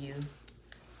backstabbing you.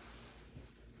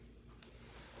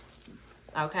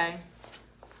 Okay.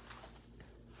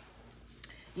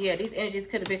 Yeah, these energies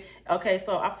could have been... Okay,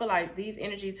 so I feel like these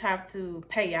energies have to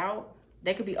pay out.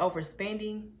 They could be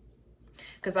overspending.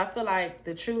 Because I feel like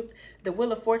the truth, the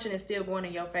Wheel of Fortune is still going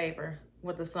in your favor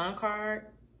with the Sun card.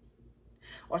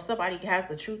 Or somebody has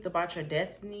the truth about your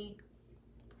destiny.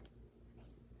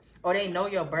 Or they know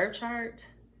your birth chart.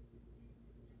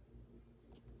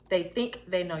 They think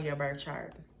they know your birth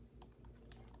chart.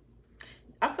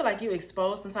 I feel like you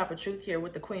exposed some type of truth here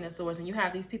with the Queen of Swords. And you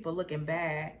have these people looking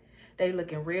bad. They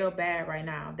looking real bad right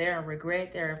now. They're in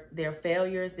regret. They're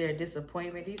failures. They're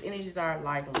disappointment. These energies are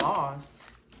like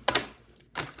lost.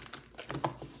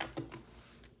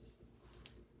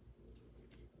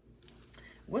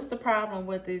 What's the problem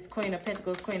with this Queen of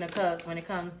Pentacles, Queen of Cups when it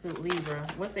comes to Libra?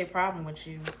 What's their problem with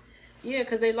you? Yeah,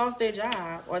 because they lost their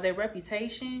job or their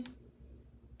reputation.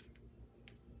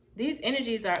 These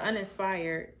energies are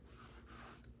uninspired.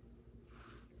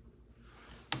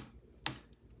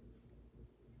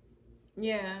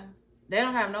 Yeah, they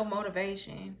don't have no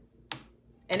motivation.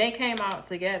 And they came out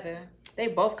together. They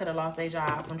both could have lost their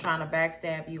job from trying to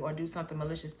backstab you or do something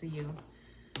malicious to you.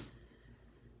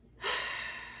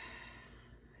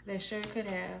 They sure could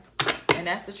have. And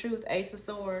that's the truth. Ace of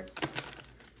Swords.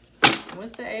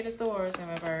 What's the Eight of Swords in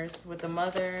reverse? With the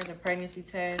Mother, the pregnancy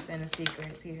test, and the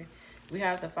secrets here. We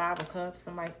have the Five of Cups,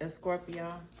 somebody, a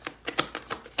Scorpio.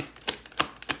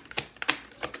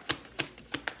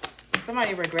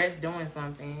 Somebody regrets doing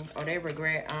something, or they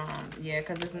regret, yeah,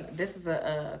 because this is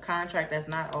a contract that's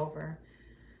not over.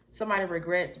 Somebody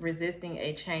regrets resisting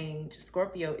a change.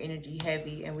 Scorpio energy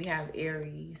heavy, and we have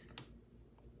Aries.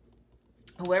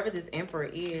 Whoever this Emperor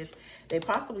is, they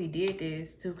possibly did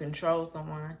this to control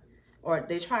someone, or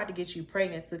they tried to get you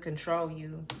pregnant to control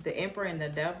you. The Emperor and the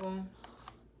Devil.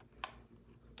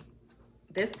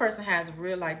 This person has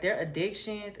real, like, their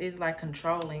addictions is like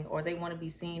controlling, or they want to be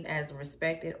seen as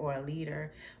respected or a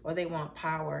leader, or they want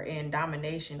power and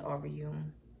domination over you.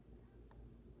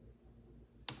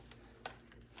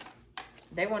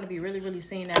 They want to be really, really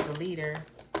seen as a leader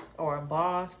or a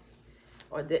boss,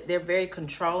 or they're very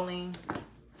controlling.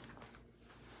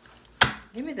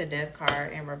 Give me the Death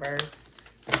card in reverse.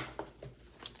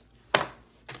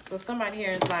 So somebody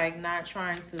here is like not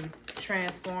trying to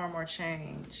transform or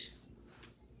change.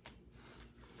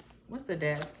 What's the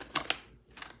Death?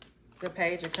 The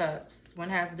Page of Cups. One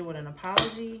has to do with an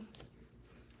apology.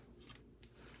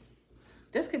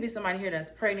 This could be somebody here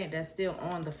that's pregnant that's still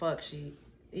on the fuck shit.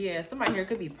 Yeah, somebody here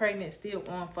could be pregnant, still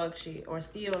on fuck shit, or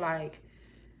still like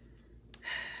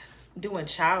doing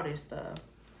childish stuff.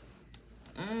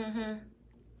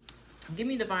 Give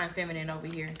me Divine Feminine over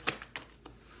here.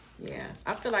 Yeah,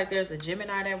 I feel like there's a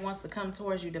Gemini that wants to come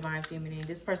towards you, Divine Feminine.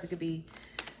 This person could be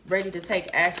ready to take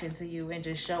action to you and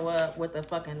just show up with a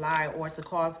fucking lie, or to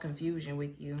cause confusion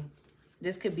with you.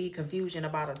 This could be confusion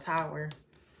about a tower.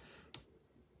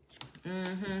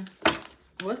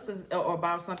 What's this, or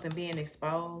about something being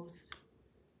exposed?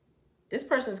 This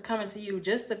person's coming to you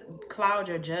just to cloud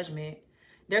your judgment.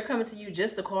 They're coming to you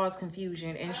just to cause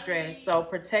confusion and stress. So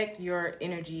protect your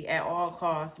energy at all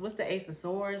costs. What's the Ace of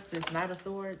Swords? This Knight of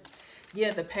Swords.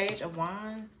 Yeah, the Page of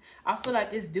Wands. I feel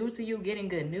like it's due to you getting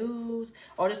good news,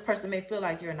 or this person may feel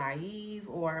like you're naive,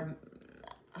 or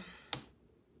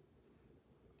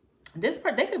they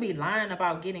could be lying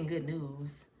about getting good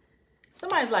news.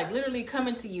 Somebody's like literally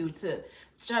coming to you to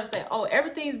try to say, oh,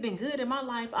 everything's been good in my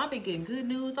life. I've been getting good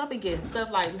news. I've been getting stuff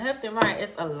like left and right.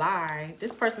 It's a lie.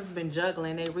 This person's been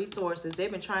juggling their resources.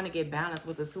 They've been trying to get balanced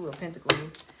with the Two of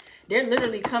Pentacles. They're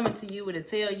literally coming to you to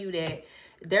tell you that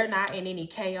they're not in any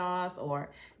chaos,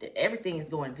 or that everything is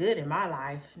going good in my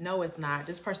life. No, it's not.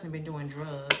 This person been doing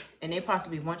drugs, and they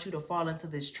possibly want you to fall into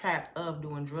this trap of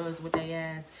doing drugs with their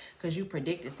ass because you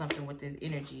predicted something with this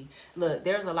energy. Look,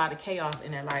 there's a lot of chaos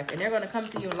in their life, and they're going to come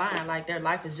to you lying like their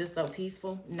life is just so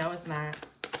peaceful. No, it's not.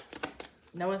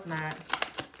 No, it's not.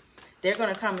 They're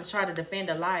going to come and try to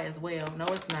defend a lie as well. No,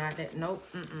 it's not. Nope.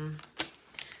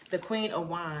 The Queen of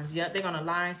Wands. Yep, they're going to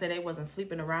lie and say they wasn't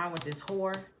sleeping around with this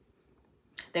whore.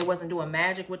 They wasn't doing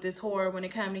magic with this whore when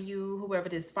it came to you, whoever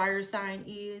this fire sign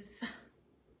is.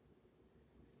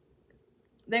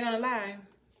 They're going to lie.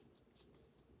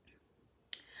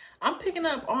 I'm picking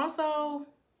up also,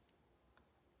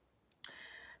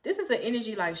 this is an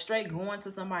energy like straight going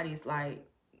to somebody's, like,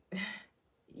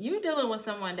 you dealing with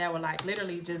someone that would like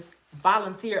literally just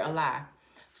volunteer a lie.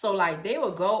 So like they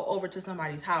will go over to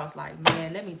somebody's house like,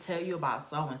 man, let me tell you about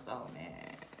so-and-so, man.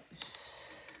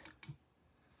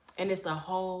 And it's a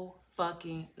whole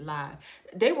fucking lie.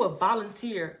 They will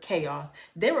volunteer chaos.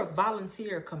 They will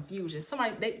volunteer confusion.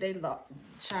 Somebody, they love,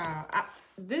 child.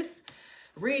 This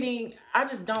reading, I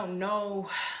just don't know.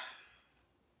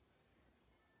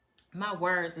 My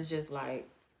words is just like,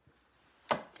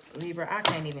 Libra, I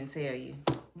can't even tell you.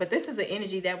 But this is an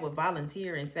energy that would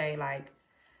volunteer and say like,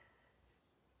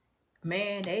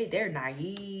 man, they're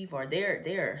naive, or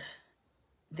they're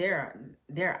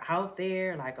out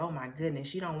there like, oh my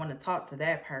goodness, you don't want to talk to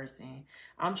that person.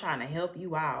 I'm trying to help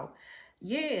you out.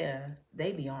 Yeah,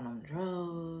 they be on them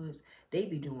drugs. They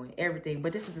be doing everything.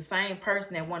 But this is the same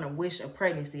person that want to wish a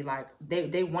pregnancy. Like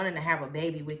they wanting to have a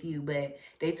baby with you, but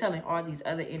they telling all these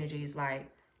other energies like,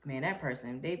 man, that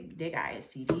person, they got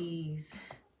STDs.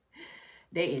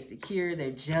 They insecure,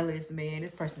 they're jealous, man.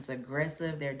 This person's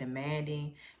aggressive, they're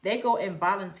demanding. They go and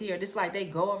volunteer. It's like they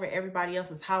go over everybody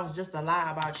else's house just to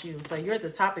lie about you. So you're the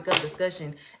topic of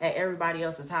discussion at everybody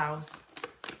else's house.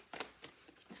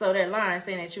 So they're lying,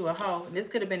 saying that you a hoe. This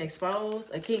could have been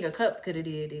exposed. A King of Cups could have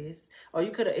did this. Or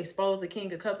you could have exposed the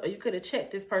King of Cups. Or you could have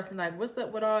checked this person like, what's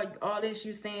up with all this?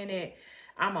 You saying that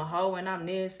I'm a hoe and I'm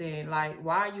this, and like,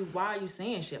 why are you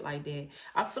saying shit like that?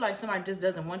 I feel like somebody just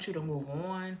doesn't want you to move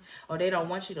on, or they don't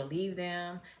want you to leave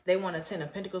them. They want a 10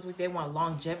 of Pentacles with you. They want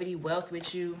longevity, wealth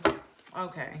with you.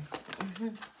 Okay.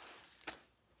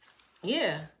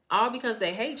 Yeah, all because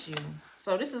they hate you.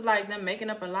 So this is like them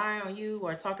making up a lie on you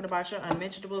or talking about your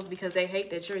unmentionables because they hate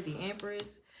that you're the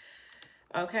Empress.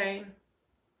 Okay.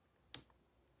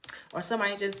 Or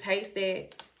somebody just hates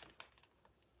that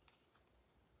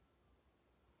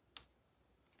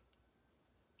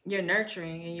you're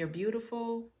nurturing and you're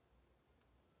beautiful.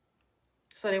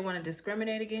 So they want to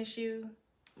discriminate against you.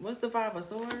 What's the Five of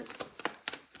Swords?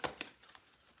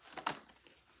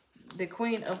 The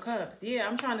Queen of Cups. Yeah,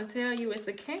 I'm trying to tell you it's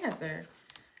a Cancer.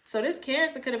 So this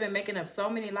Cancer could have been making up so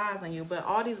many lies on you, but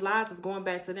all these lies is going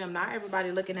back to them. Not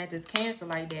everybody looking at this Cancer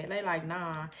like that. They like,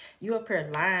 nah, you up here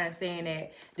lying, saying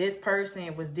that this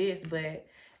person was this, but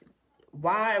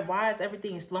why is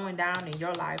everything slowing down in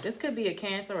your life? This could be a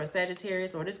Cancer or a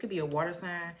Sagittarius, or this could be a water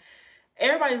sign.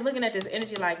 Everybody's looking at this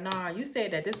energy like, nah, you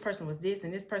said that this person was this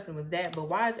and this person was that, but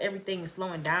why is everything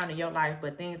slowing down in your life,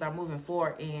 but things are moving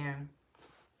forward in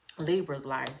Libra's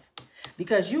life?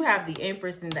 Because you have the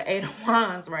Empress and the Eight of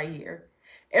Wands right here.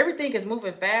 Everything is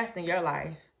moving fast in your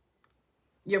life.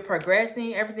 You're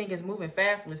progressing. Everything is moving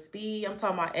fast with speed. I'm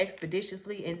talking about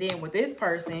expeditiously. And then with this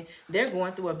person, they're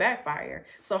going through a backfire.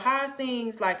 So how is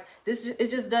things like this? It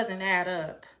just doesn't add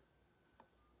up.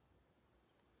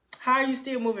 How are you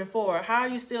still moving forward? How are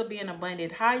you still being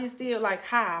abundant? How are you still like,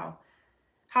 how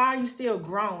are you still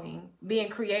growing, being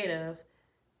creative?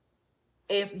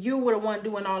 If you were the one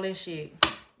doing all this shit,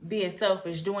 being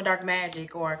selfish, doing dark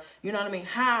magic, or, you know what I mean?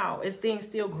 How is things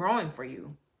still growing for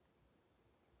you?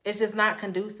 It's just not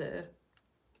conducive.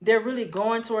 They're really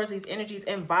going towards these energies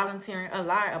and volunteering a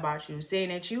lie about you, saying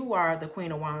that you are the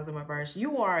Queen of Wands in reverse.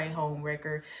 You are a home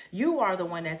wrecker. You are the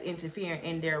one that's interfering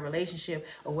in their relationship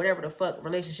or whatever the fuck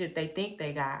relationship they think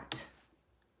they got.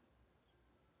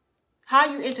 How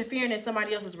are you interfering in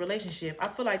somebody else's relationship? I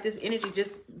feel like this energy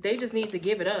they just need to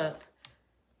give it up.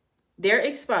 They're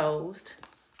exposed.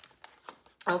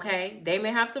 Okay, they may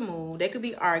have to move. They could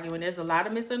be arguing. There's a lot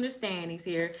of misunderstandings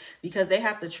here because they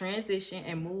have to transition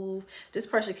and move. This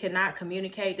person cannot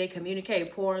communicate. They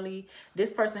communicate poorly.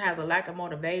 This person has a lack of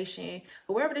motivation.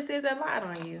 Whoever this is that lied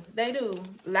on you, they do.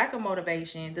 Lack of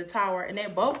motivation, the Tower, and they're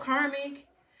both karmic.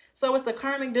 So it's a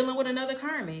karmic dealing with another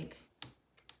karmic.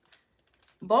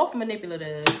 Both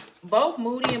manipulative, both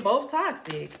moody, and both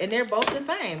toxic. And they're both the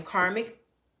same. Karmic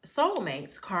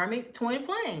soulmates, karmic twin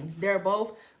flames. They're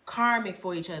both karmic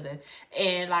for each other.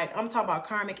 And like, I'm talking about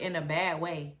karmic in a bad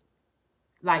way,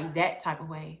 like that type of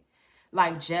way,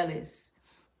 like jealous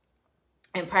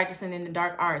and practicing in the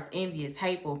dark arts, envious,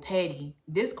 hateful, petty.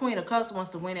 This Queen of Cups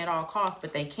wants to win at all costs,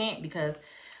 but they can't because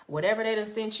whatever they done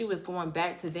sent you is going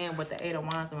back to them with the Eight of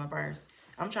Wands in reverse.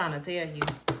 I'm trying to tell you,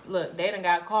 look, they done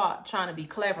got caught trying to be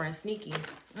clever and sneaky.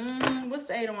 What's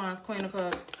the Eight of Wands, Queen of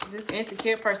Cups? This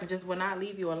insecure person just will not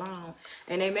leave you alone.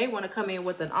 And they may want to come in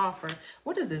with an offer.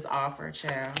 What is this offer,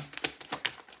 child?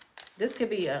 This could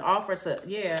be an offer to,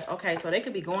 yeah, okay. So they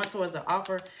could be going towards an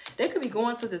offer. They could be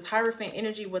going to this Hierophant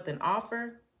energy with an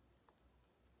offer.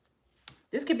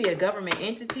 This could be a government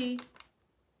entity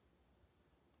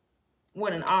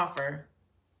with an offer.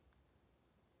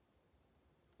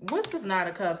 What's this Knight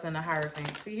of Cups and the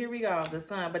Hierophant? See, here we go, the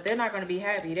Sun. But they're not going to be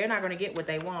happy. They're not going to get what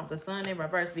they want, the Sun in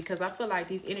reverse, because I feel like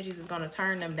these energies is going to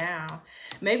turn them down.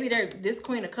 Maybe this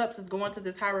Queen of Cups is going to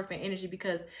this Hierophant energy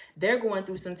because they're going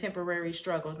through some temporary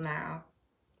struggles now.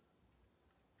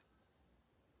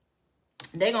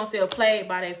 They're going to feel played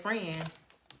by their friend.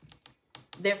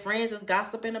 Their friends is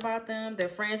gossiping about them. Their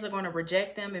friends are going to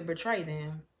reject them and betray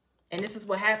them. And this is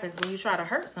what happens when you try to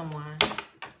hurt someone.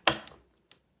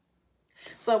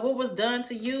 So what was done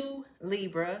to you,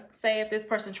 Libra, say if this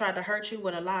person tried to hurt you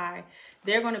with a lie,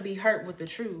 they're going to be hurt with the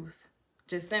truth.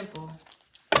 Just simple.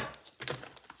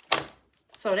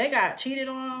 So they got cheated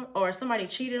on, or somebody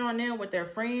cheated on them with their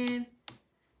friend.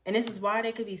 And this is why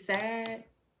they could be sad.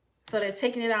 So they're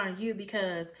taking it out on you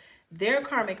because their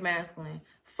karmic masculine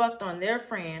fucked on their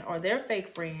friend or their fake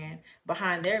friend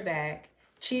behind their back,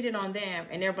 cheated on them,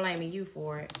 and they're blaming you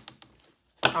for it.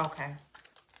 Okay.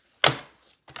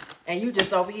 And you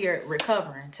just over here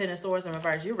recovering. Ten of Swords in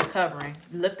reverse. You're recovering.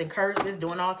 Lifting curses.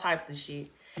 Doing all types of shit.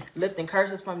 lifting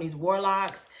curses from these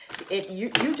warlocks.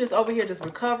 You just over here just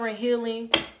recovering,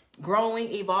 healing,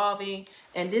 growing, evolving,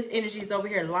 and this energy is over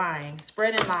here lying,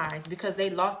 spreading lies because they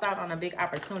lost out on a big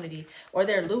opportunity, or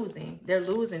they're losing. They're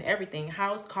losing everything.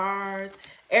 House, cars,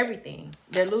 everything.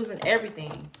 They're losing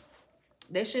everything.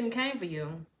 They shouldn't came for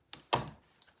you.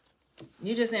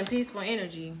 You just in peaceful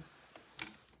energy.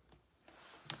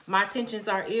 My intentions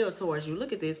are ill towards you.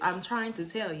 Look at this. I'm trying to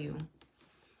tell you.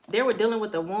 They were dealing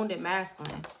with a wounded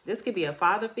masculine. This could be a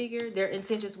father figure. Their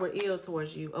intentions were ill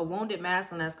towards you. A wounded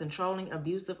masculine that's controlling,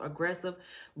 abusive, aggressive,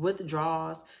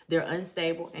 withdraws. They're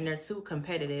unstable and they're too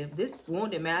competitive. This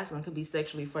wounded masculine could be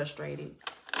sexually frustrated.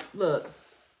 Look.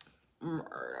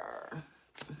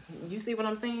 You see what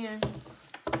I'm saying?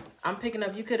 I'm picking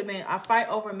up, you could have been, I fight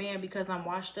over man because I'm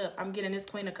washed up. I'm getting this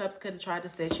Queen of Cups could have tried to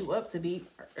set you up to be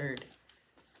murdered.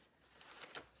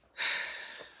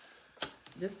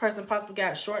 This person possibly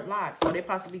got short locks, so they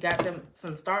possibly got them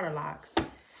some starter locks.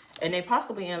 And they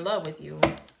possibly in love with you.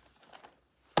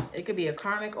 It could be a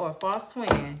karmic or a false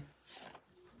twin.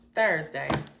 Thursday.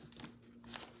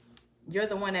 You're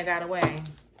the one that got away.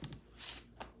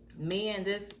 Me and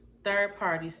this third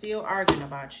party still arguing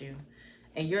about you.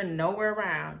 And you're nowhere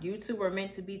around. You two were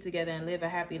meant to be together and live a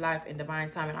happy life in divine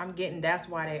time. And I'm getting that's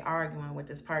why they arguing with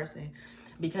this person.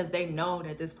 Because they know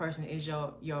that this person is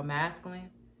your masculine.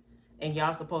 And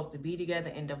y'all supposed to be together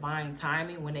in divine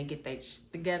timing when they get that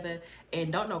together.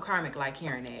 And don't know karmic like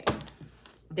hearing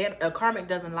that. A karmic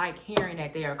doesn't like hearing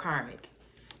that they are karmic.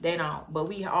 They don't. But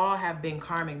we all have been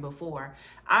karmic before.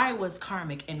 I was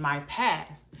karmic in my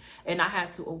past. And I had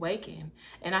to awaken.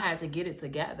 And I had to get it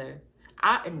together.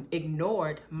 I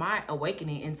ignored my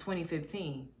awakening in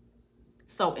 2015.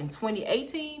 So in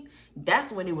 2018,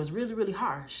 that's when it was really, really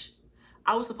harsh.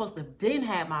 I was supposed to then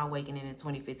have my awakening in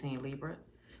 2015, Libra.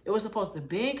 It was supposed to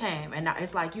been came. And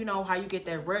it's like, you know how you get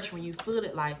that rush when you feel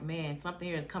it like, man, something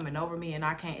here is coming over me and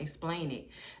I can't explain it.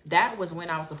 That was when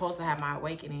I was supposed to have my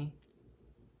awakening.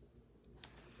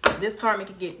 This karma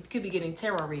could be getting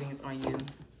tarot readings on you.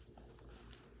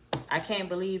 I can't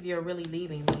believe you're really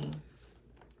leaving me.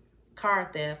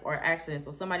 Car theft or accident. So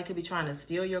somebody could be trying to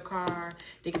steal your car.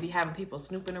 They could be having people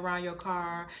snooping around your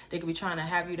car. They could be trying to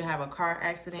have you to have a car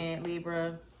accident,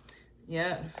 Libra.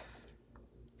 Yep.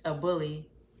 A bully.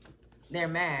 They're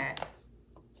mad.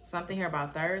 Something here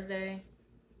about Thursday.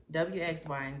 W, X,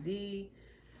 Y, and Z.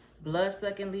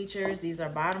 Blood-sucking leechers. These are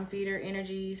bottom feeder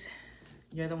energies.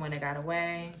 You're the one that got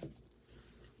away.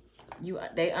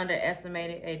 They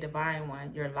underestimated a divine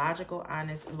one. You're logical,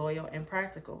 honest, loyal, and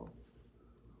practical.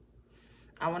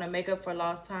 I want to make up for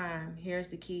lost time. Here's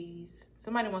the keys.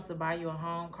 Somebody wants to buy you a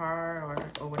home, car,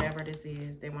 or whatever this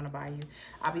is they want to buy you.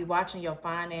 I'll be watching your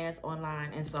finance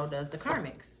online, and so does the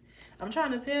karmics. I'm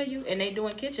trying to tell you, and they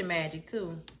doing kitchen magic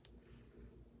too.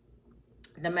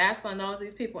 The masculine knows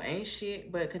these people ain't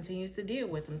shit, but continues to deal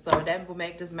with them. So that will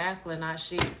make this masculine not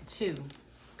shit too,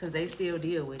 because they still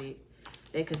deal with it.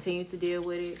 They continue to deal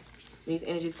with it. These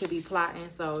energies could be plotting,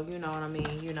 so you know what I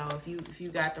mean. You know, if you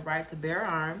got the right to bear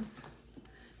arms,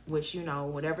 which, you know,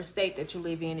 whatever state that you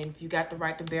live in, and if you got the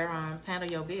right to bear arms, handle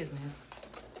your business.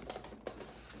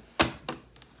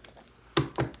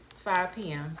 5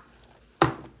 p.m.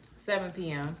 7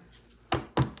 p.m.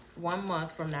 1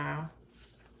 month from now.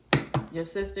 Your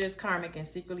sister is karmic and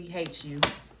secretly hates you.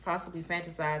 Possibly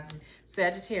fantasizes.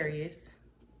 Sagittarius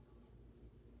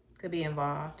could be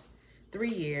involved. 3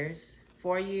 years.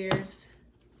 4 years.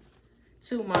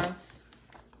 2 months.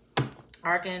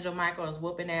 Archangel Michael is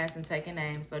whooping ass and taking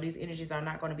names. So these energies are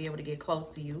not going to be able to get close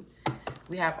to you.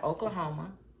 We have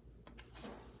Oklahoma.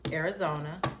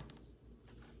 Arizona.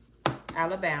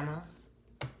 Alabama.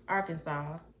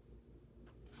 Arkansas.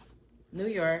 New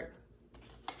York.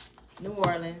 New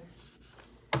Orleans.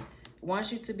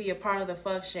 Wants you to be a part of the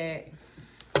fuck shack.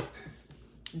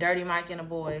 Dirty Mike and the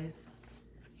boys.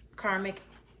 Karmic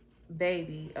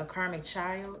baby. A karmic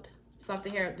child.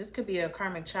 Something here. This could be a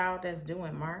karmic child that's due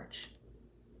in March.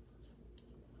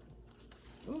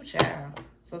 Ooh, child.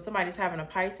 So somebody's having a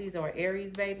Pisces or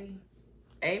Aries baby.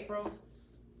 April.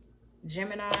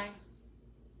 Gemini.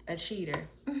 A cheater.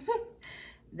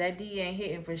 That D ain't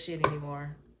hitting for shit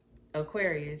anymore.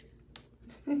 Aquarius.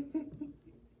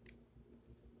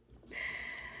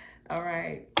 All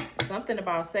right. Something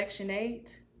about Section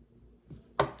 8.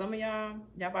 Some of y'all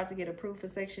about to get approved for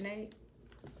Section 8.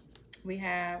 We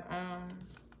have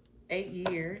 8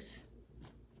 years.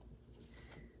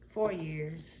 4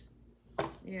 years.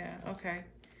 Yeah, okay.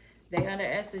 They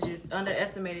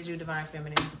underestimated you, Divine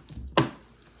Feminine.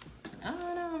 I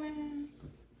don't know, man.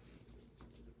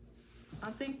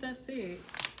 I think that's it.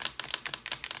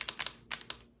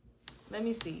 Let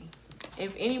me see.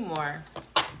 If any more,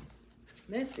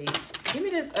 Let's see. Give me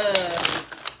this,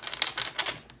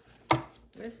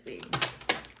 let's see.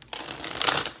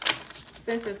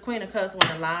 Since this Queen of Cups want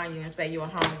to lie on you and say you're a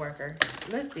home worker,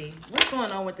 let's see. What's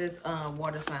going on with this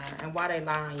water sign and why they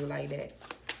lie on you like that?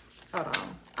 Hold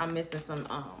on. I'm missing some,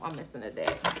 I'm missing a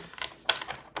deck.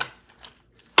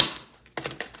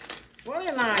 Why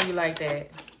they lie on you like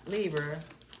that, Libra?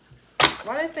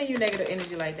 Why they send you negative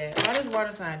energy like that? Why does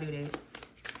water sign do that?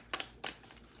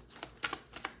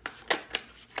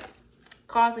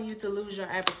 Causing you to lose your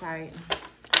appetite.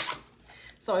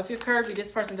 So if you're curvy,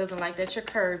 this person doesn't like that you're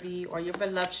curvy, or you're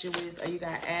voluptuous, or you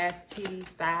got ass, titties,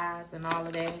 thighs, and all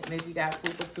of that. Maybe you got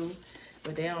fupa too,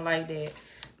 but they don't like that.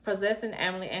 Possessing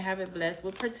amulet and have it blessed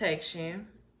with protection.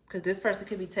 Because this person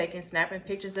could be snapping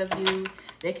pictures of you.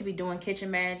 They could be doing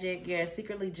kitchen magic. Yeah,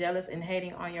 secretly jealous and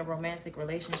hating on your romantic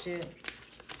relationship.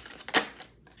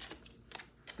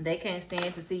 They can't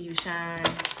stand to see you shine.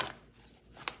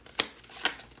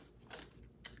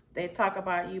 They talk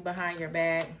about you behind your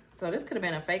back. So this could have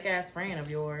been a fake-ass friend of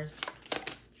yours.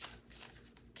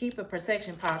 Keep a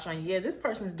protection pouch on you. Yeah, this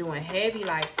person's doing heavy.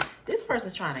 Like, this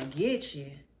person's trying to get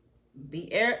you. Be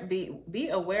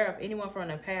aware of anyone from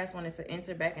the past wanting to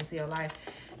enter back into your life.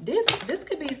 This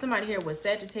could be somebody here with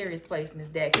Sagittarius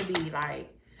placements that could be,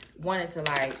 like, wanting to,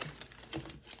 like...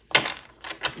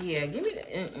 Yeah, give me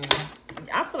the...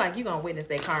 I feel like you're going to witness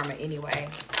their karma anyway.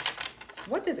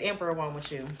 What does Emperor want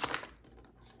with you?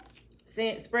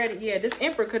 Spread it. Yeah, this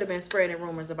Emperor could have been spreading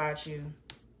rumors about you.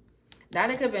 Now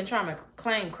they could have been trying to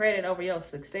claim credit over your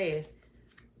success.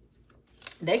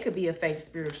 They could be a fake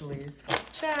spiritualist.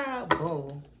 Child,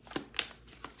 boo.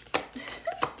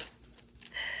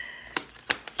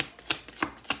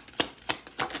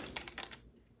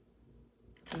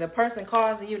 The person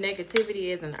causing you negativity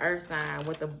is an earth sign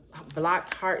with a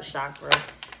blocked heart chakra.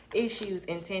 Issues,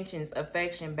 intentions,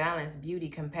 affection, balance, beauty,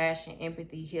 compassion,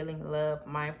 empathy, healing, love,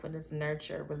 mindfulness,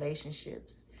 nurture,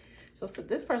 relationships. So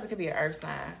this person could be an earth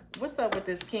sign. What's up with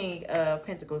this King of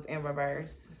Pentacles in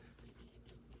reverse?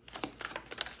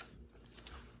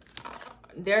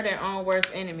 They're their own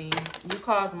worst enemy. You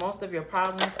cause most of your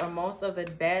problems or most of the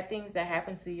bad things that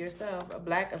happen to yourself. A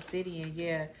black obsidian,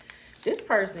 yeah. This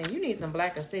person, you need some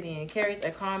black obsidian. Carries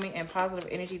a calming and positive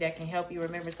energy that can help you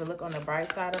remember to look on the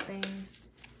bright side of things.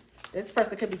 This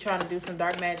person could be trying to do some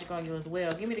dark magic on you as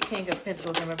well. Give me the King of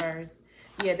Pentacles in reverse.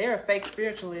 Yeah, they're a fake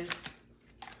spiritualist.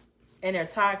 And they're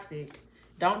toxic.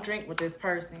 Don't drink with this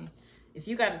person. If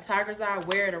you got a tiger's eye,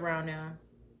 wear it around them.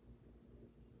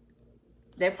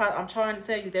 I'm trying to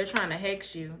tell you, they're trying to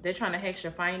hex you. They're trying to hex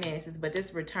your finances, but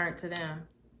this returned to them.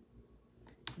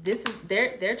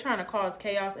 They're trying to cause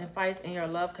chaos and fights in your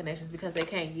love connections because they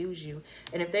can't use you.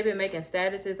 And if they've been making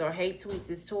statuses or hate tweets,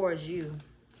 it's towards you.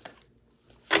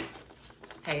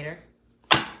 Hater.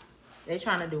 They're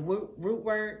trying to do root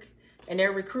work, and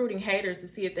they're recruiting haters to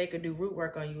see if they could do root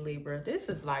work on you, Libra. This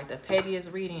is like the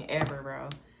pettiest reading ever, bro.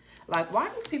 Like, why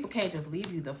these people can't just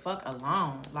leave you the fuck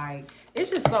alone? Like, it's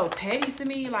just so petty to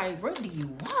me. Like, what do you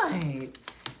want?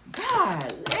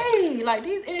 God, hey, like,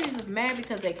 these energies is mad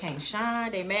because they can't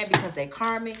shine. They mad because they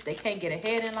karmic. They can't get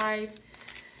ahead in life.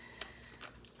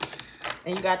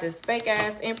 And you got this fake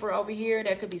ass Emperor over here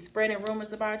that could be spreading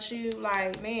rumors about you.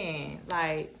 Like, man,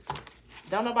 like,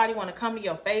 don't nobody want to come to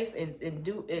your face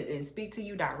and speak to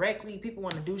you directly. People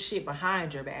want to do shit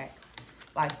behind your back.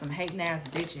 Like some hating ass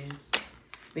bitches.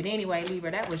 But anyway,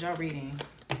 Libra, that was your reading.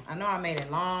 I know I made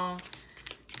it long.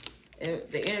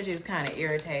 The energy is kind of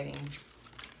irritating.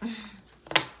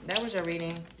 That was your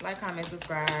reading. Like, comment,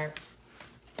 subscribe.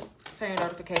 Turn your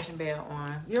notification bell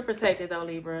on. You're protected though,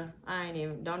 Libra.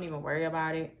 Don't even worry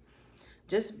about it.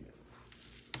 Just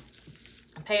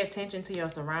pay attention to your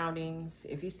surroundings.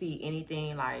 If you see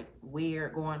anything like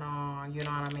weird going on, you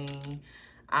know what I mean?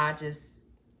 Just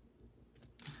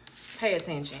pay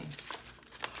attention.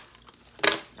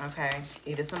 Okay,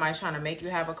 either somebody's trying to make you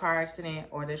have a car accident,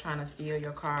 or they're trying to steal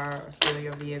your car or steal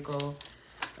your vehicle.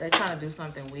 They're trying to do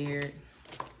something weird.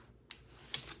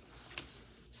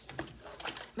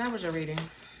 That was your reading.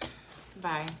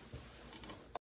 Bye.